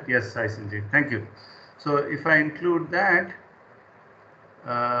was that? Yes, Sanjay. Thank you. So if I include that,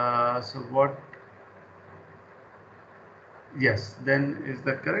 so what? Yes, then is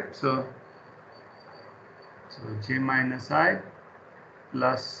that correct? So j minus I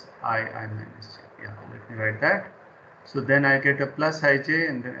plus I minus j. Yeah, let me write that. So then I get a plus ij,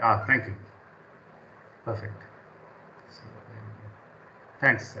 and then thank you. Perfect. So,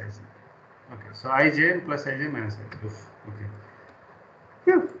 thanks, Isaac. Okay, so ij plus ij minus ij. Oof, okay.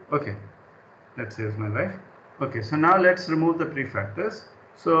 Phew. Okay, that saves my life. Okay, so now let's remove the prefactors.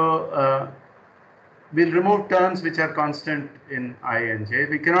 So we'll remove terms which are constant in I and j.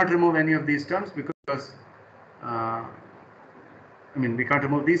 We cannot remove any of these terms because, I mean, we can't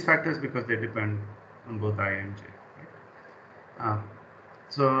remove these factors because they depend on both I and j. Right?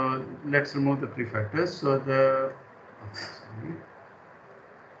 So let's remove the prefactors. So the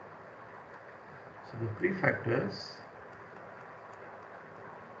prefactors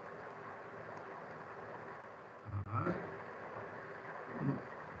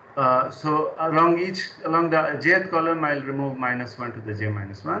are so along the jth column I'll remove -1 to the j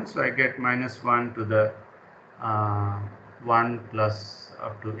 -1. So I get -1 to the 1 plus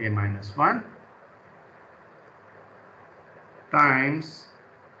up to a -1 times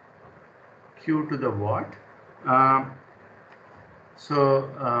q to the what. So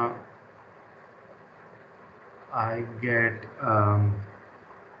I get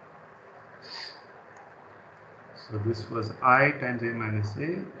so this was I times a minus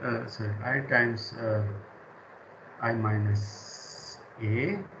a, sorry, I times I minus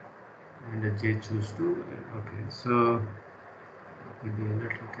a and a j choose 2. Okay, so let me be a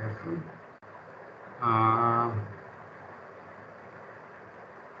little careful.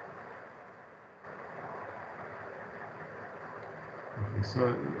 Okay, so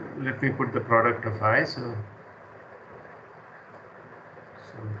let me put the product of I. So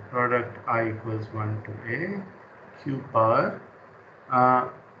product I equals 1 to a q power.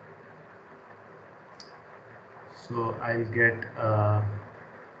 So I'll get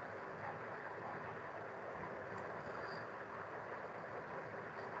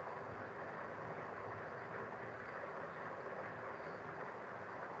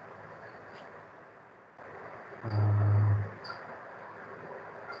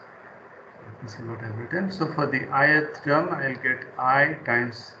let me see what I've written. So for the ith term, I'll get I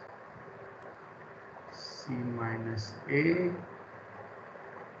times c minus a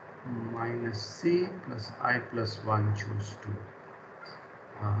minus c plus I plus 1 choose 2.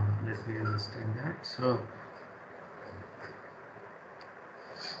 Let me understand that. So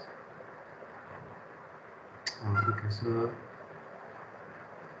okay, so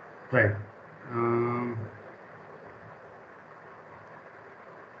right.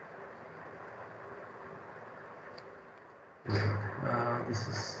 This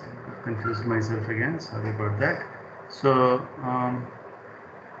is confused myself again. Sorry about that. So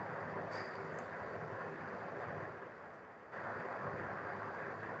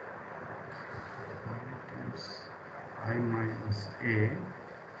I minus a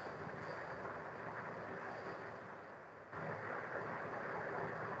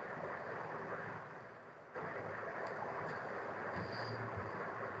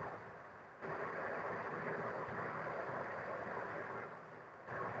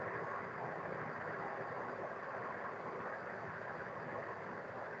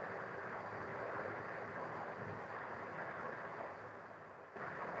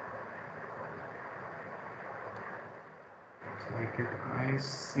I get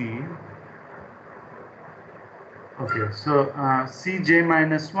IC. Okay, so Cj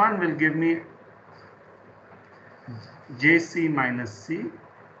minus 1 will give me Jc minus C,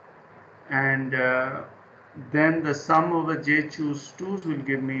 and then the sum over j choose 2's will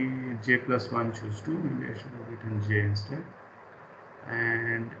give me j plus 1 choose 2. Maybe I should have written j instead.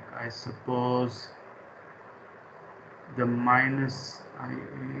 And I suppose the minus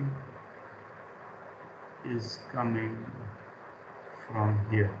IA is coming from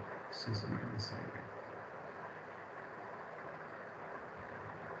here. This is minus IA.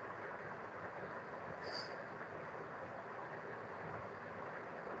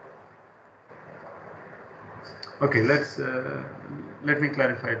 Okay, let me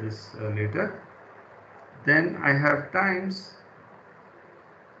clarify this later. Then I have times.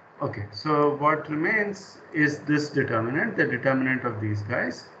 Okay, so what remains is this determinant, the determinant of these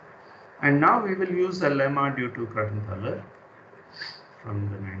guys. And now we will use a lemma due to Krattenthaler from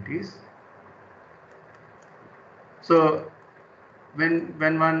the 90s. So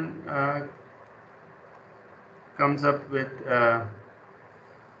when one comes up with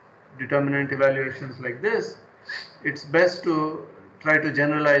determinant evaluations like this, it's best to try to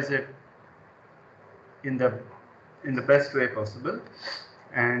generalize it in the best way possible.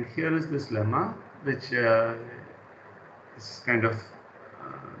 And here is this lemma, which is kind of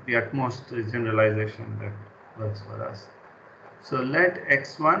the utmost generalization that works for us. So let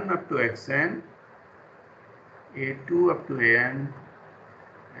x1 up to xn, a2 up to an,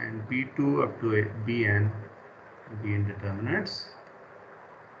 and B2 up to Bn be indeterminates.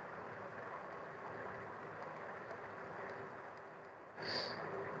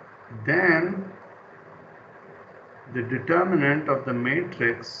 Then the determinant of the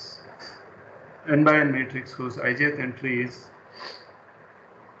matrix, n by n matrix whose ijth entries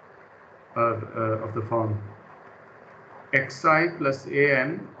are of the form xi plus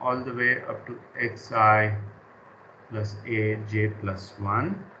an all the way up to xi plus aj plus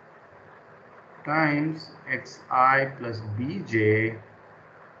 1 times xi plus bj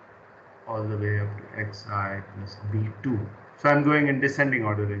all the way up to xi plus b2. So I'm going in descending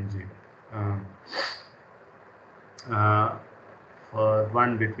order in j. For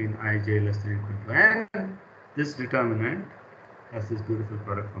 1 between ij less than or equal to n, this determinant has this beautiful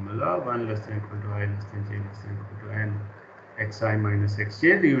product formula: 1 less than or equal to I less than j less than or equal to n xi minus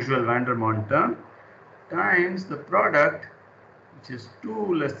xj, the usual van der Monde term, times the product, which is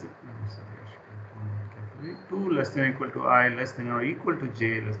 2 less than 2 less than or equal to I less than or equal to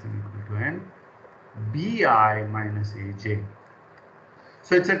j less than or equal to n bi minus aj.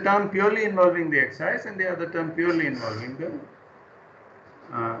 So it's a term purely involving the xi's and the other term purely involving the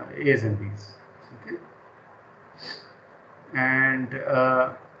a's and b's. Okay. And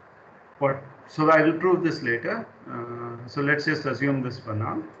so I will prove this later. So let's just assume this for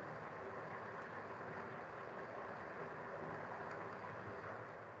now.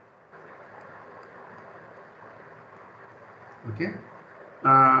 Okay.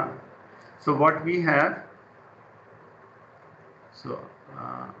 So what we have, so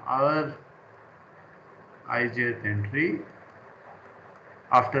our ijth entry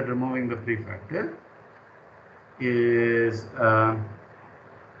after removing the prefactor is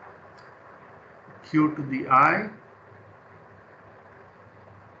q to the I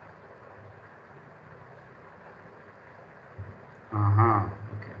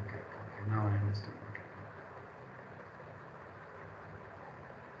okay, now I understand.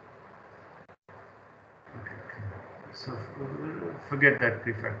 Okay. So forget that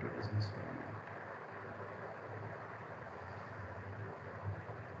prefactor business.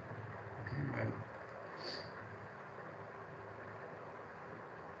 Okay, well.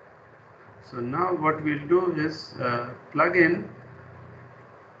 So now what we'll do is plug in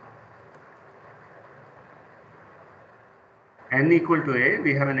n equal to a,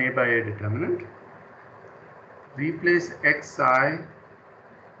 we have an a by a determinant. Replace xi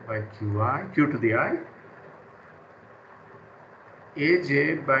by qi, q to the I,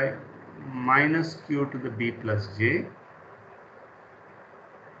 aj by minus q to the b plus j,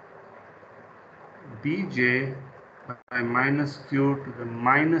 bj by minus q to the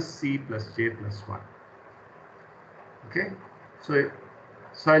minus c plus j plus 1. Okay, so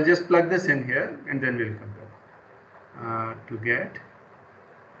I'll just plug this in here and then we'll compare to get,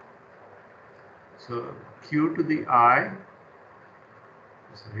 so q to the I,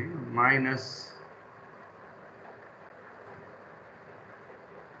 minus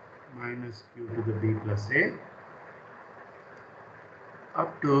q to the b plus a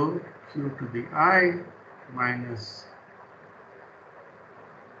up to q to the I minus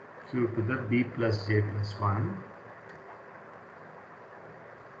q to the b plus j plus 1,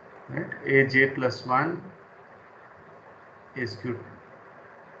 right? aj plus 1 is q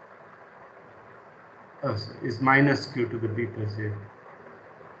is minus q to the b plus j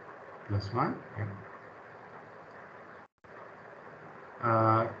plus 1,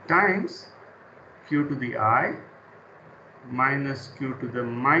 times q to the I minus q to the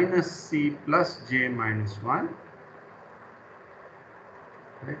minus c plus j minus 1,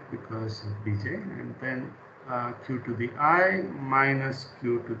 right, because of bj, and then q to the I minus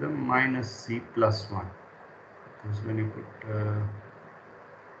q to the minus c plus 1, because when you put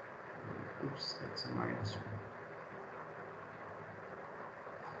oops, that's a minus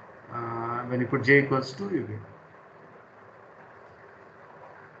 1. When you put j equals 2, you get.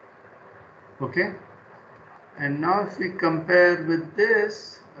 Okay. And now if we compare with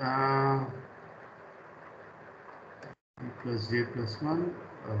this, e plus j plus 1,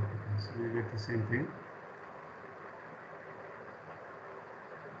 so we get the same thing.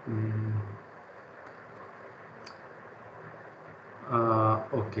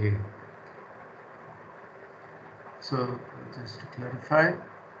 Okay. So just to clarify,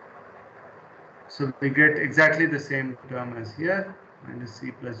 so we get exactly the same term as here, minus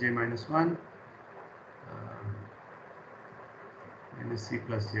c plus j minus 1, minus c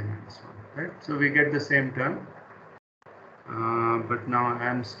plus j minus 1, right? So we get the same term, but now I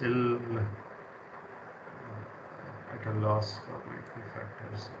am still at a loss for my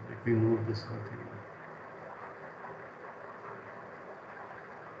prefactors. So let me move this whole thing.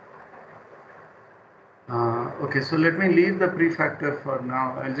 Okay, so let me leave the prefactor for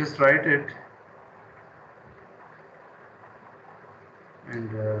now. I'll just write it. And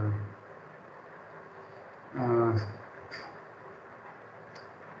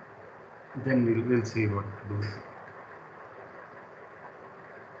then we'll see what to do.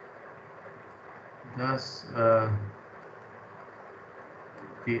 Thus,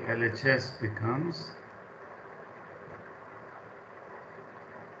 the LHS becomes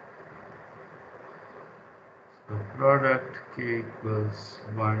the product K equals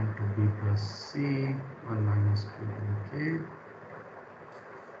 1 to B plus C, 1 minus Q to the K,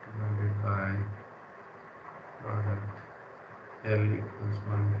 divided by product L equals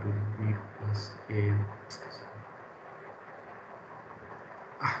 1 to B plus A.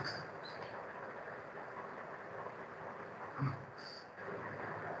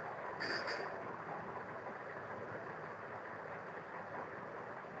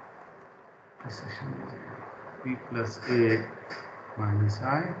 B plus A minus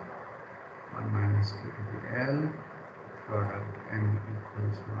I, 1 minus Q to the L, product M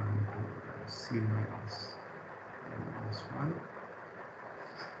equals 1 to C minus N minus 1,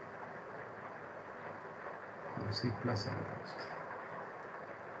 or C plus N minus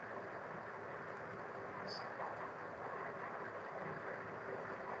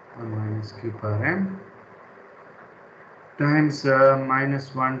 1 minus Q power M times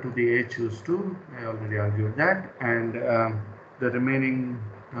minus 1 to the A choose 2. I already argued that, and the remaining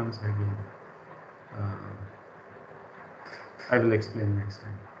terms I will explain next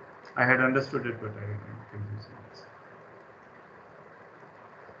time. I had understood it, but I didn't confuse it.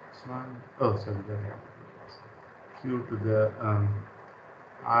 This one, oh, sorry, Q to the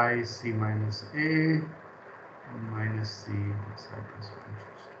I C minus A minus C plus I plus 1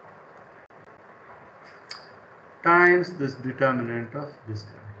 times this determinant of this guy.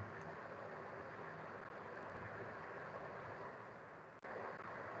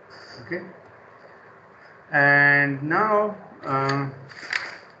 Okay, and now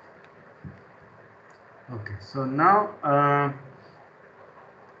okay, so now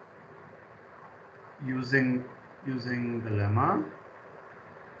using the lemma,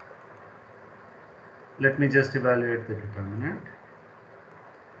 let me just evaluate the determinant.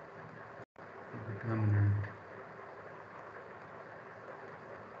 The determinant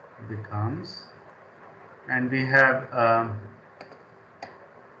becomes, and we have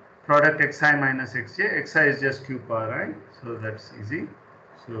product xi minus xj. Xi is just q power I, so that's easy.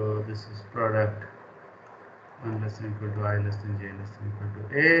 So this is product 1 less than equal to I less than j less than equal to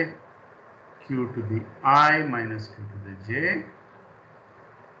a, q to the I minus q to the j.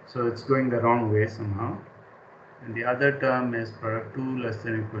 So it's going the wrong way somehow. And the other term is product 2 less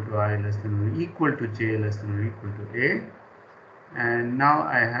than equal to I less than or equal to j less than or equal to a. And now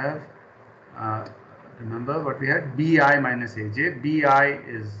I have, remember what we had, bi minus aj. Bi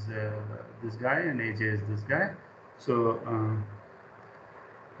is this guy and aj is this guy. So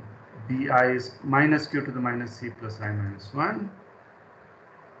bi is minus q to the minus c plus I minus 1.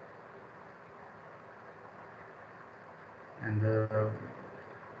 And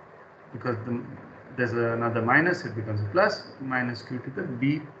because there's another minus, it becomes a plus, minus q to the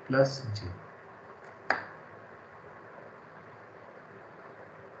b plus j.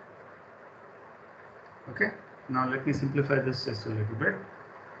 Okay, now let me simplify this just a little bit.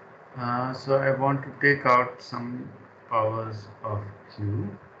 So I want to take out some powers of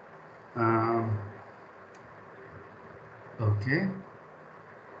q. Okay.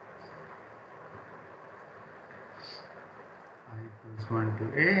 I equals 1 to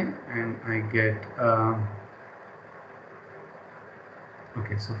a, and I get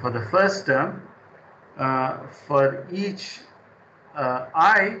okay, so for the first term, for each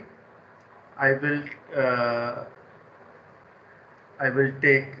I will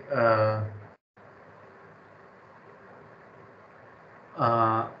take a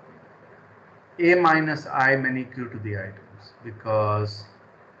minus I many q to the items, because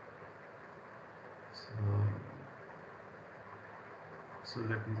so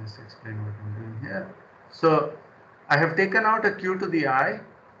let me just explain what I'm doing here. So I have taken out a q to the I.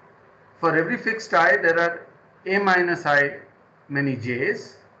 For every fixed I, there are a minus I many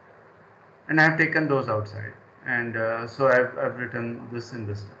j's, and I have taken those outside. And so I've written this in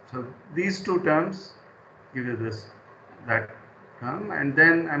this term. So these two terms give you that term, and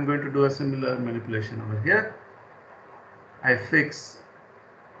then I'm going to do a similar manipulation over here. I fix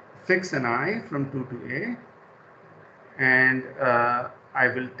an I from 2 to a, and I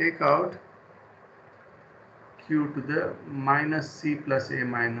will take out q to the minus c plus a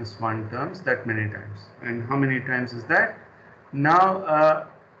minus 1 terms that many times. And how many times is that? Now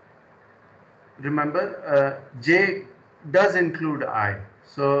remember j does include I.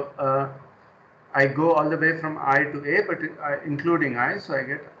 So I go all the way from I to A, but including I, so I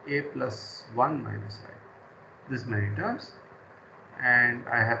get A plus 1 minus I. This many terms. And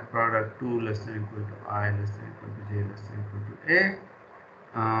I have product 2 less than equal to I less than equal to J less than equal to A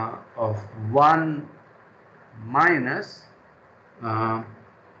of 1 minus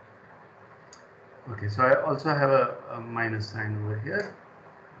okay, so I also have a minus sign over here,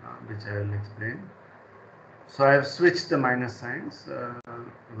 which I will explain. So I have switched the minus signs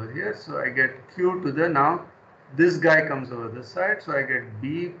over here. So I get Q to the, now this guy comes over this side. So I get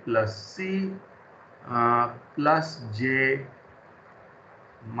B plus C plus J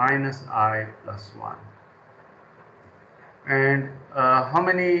minus I plus 1. And how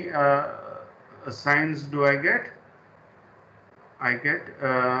many signs do I get? I get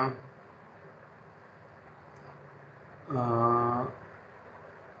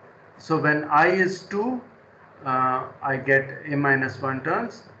so when I is 2, I get A minus 1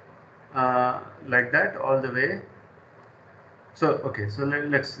 terms like that all the way. So okay, so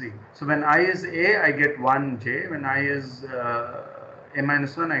let's see. So when I is A, I get 1J. When I is A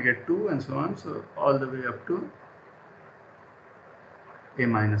minus 1, I get 2, and so on. So all the way up to A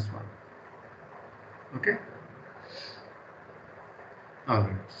minus 1. Okay.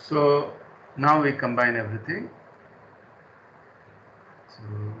 Alright. So now we combine everything. So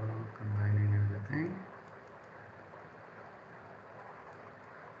combining everything.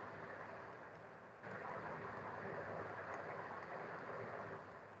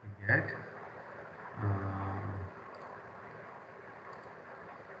 We get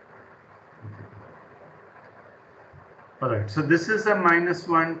alright, so this is a minus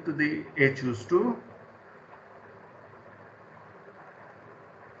 1 to the A choose 2.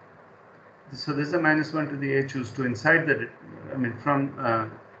 So this is a minus 1 to the A choose 2 inside the, I mean from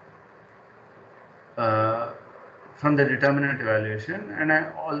the determinant evaluation, and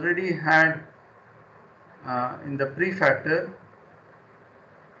I already had in the prefactor,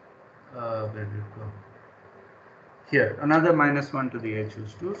 where did it go? Here, another minus 1 to the A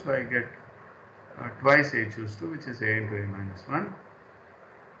choose 2, so I get twice A choose 2, which is A into A minus 1,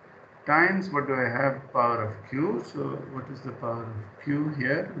 times, what do I have, power of Q. So what is the power of Q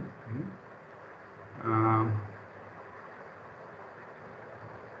here?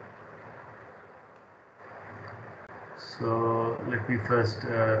 So let me first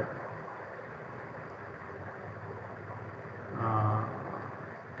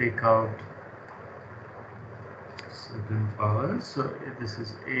take out certain powers. So this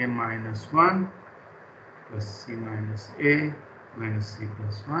is A minus 1 plus C minus A minus C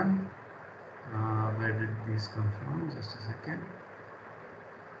plus 1. Where did these come from? Just a second.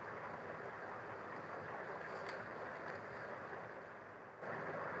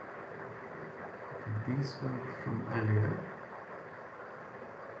 These were from earlier.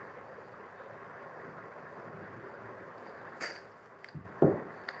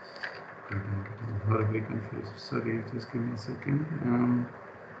 I'm getting horribly confused. Sorry, just give me a second.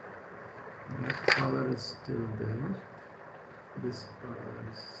 That power is still there. This power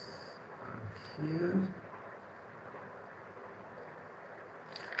is here.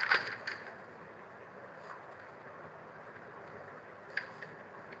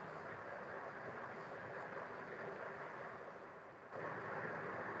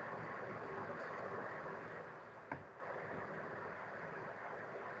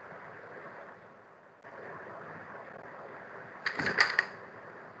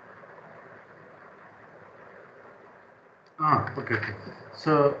 Okay.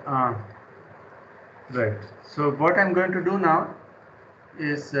 So, right. So what I'm going to do now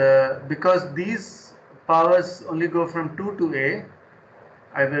is, because these powers only go from 2 to A,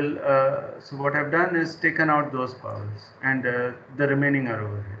 I will, so what I've done is taken out those powers, and the remaining are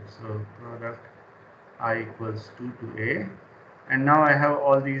over here. So product I equals 2 to A, and now I have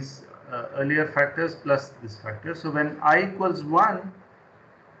all these earlier factors plus this factor. So when I equals 1,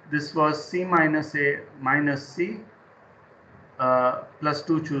 this was C minus A minus C plus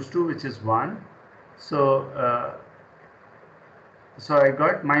 2 choose 2, which is 1. So so I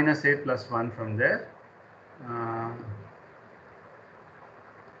got minus A plus 1 from there.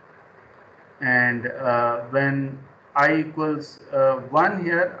 And when I equals 1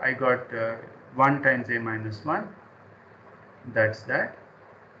 here, I got 1 times A minus 1. That's that.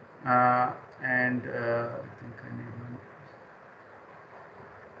 And I think I need one.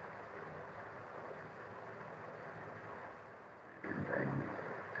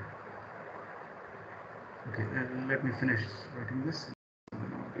 Okay, let me finish writing this.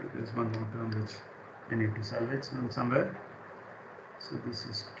 There's one more term which I need to salvage from somewhere. So this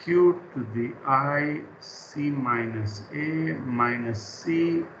is q to the I c minus a minus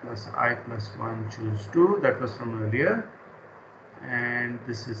c plus I plus 1 choose 2. That was from earlier. And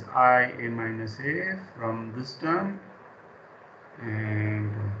this is I a minus a from this term.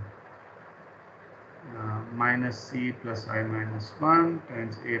 And minus c plus I minus 1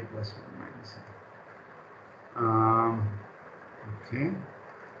 times a plus 1 minus a. Okay.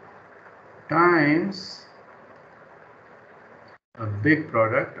 Times a big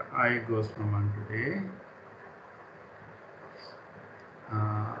product, I goes from 1 to a.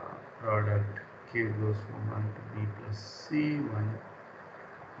 Product k goes from 1 to b plus c, 1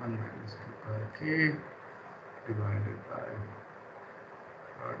 minus 2 power k divided by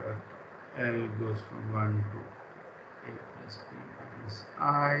product L goes from 1 to a plus b minus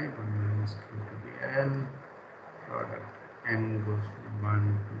I, 1 minus q to the L. Product m goes from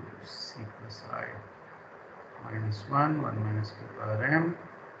 1 to c plus I minus 1, 1 minus q power m.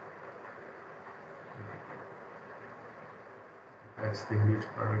 That's the huge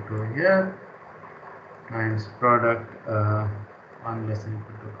product over here, times product 1 less than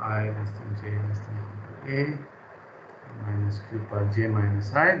equal to I less than j less than equal to a minus q power j minus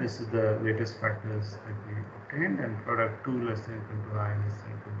I. This is the latest factors that we obtained, and product 2 less than equal to I less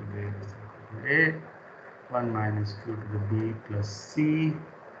than equal to j less than equal to a, 1 minus q to the b plus c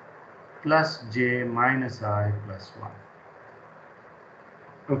plus j minus I plus 1.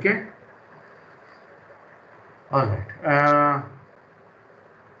 Okay? All right.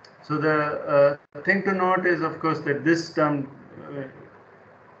 So the thing to note is, of course, that this term,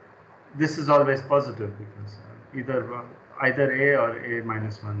 this is always positive because either a or a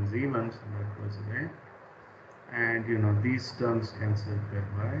minus 1 is even, so that goes away. And you know, these terms cancel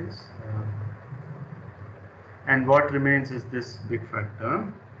pairwise. And what remains is this big fat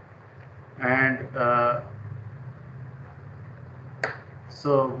term. And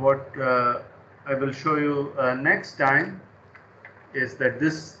so what I will show you next time is that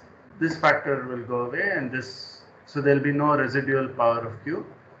this factor will go away, and this, so there will be no residual power of q,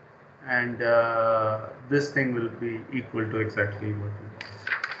 and this thing will be equal to exactly what we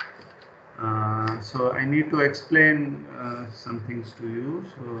want. So I need to explain some things to you,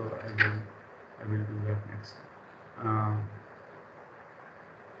 so I will do that next time.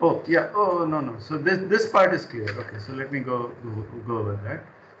 Oh yeah, oh no, so this part is clear. Okay, so let me go over that.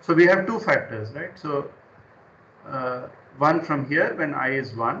 So we have two factors, right? So one from here when I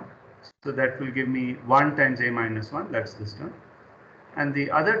is 1, so that will give me 1 times a minus 1, that's this term. And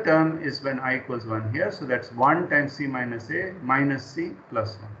the other term is when I equals 1 here, so that's 1 times c minus a minus c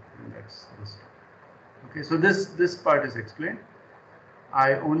plus 1, and that's this term. Okay, so this part is explained.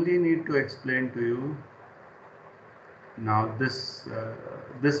 I only need to explain to you now this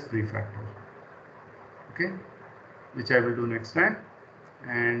prefactor, okay, which I will do next time,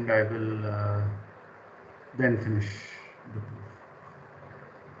 and I will then finish the proof.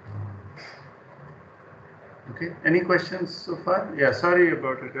 Okay, any questions so far? Yeah, sorry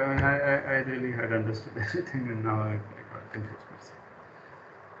about it. I really had understood everything, and now I got confused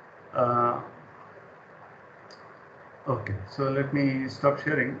myself. Okay, so let me stop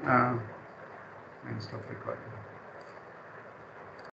sharing and stop recording.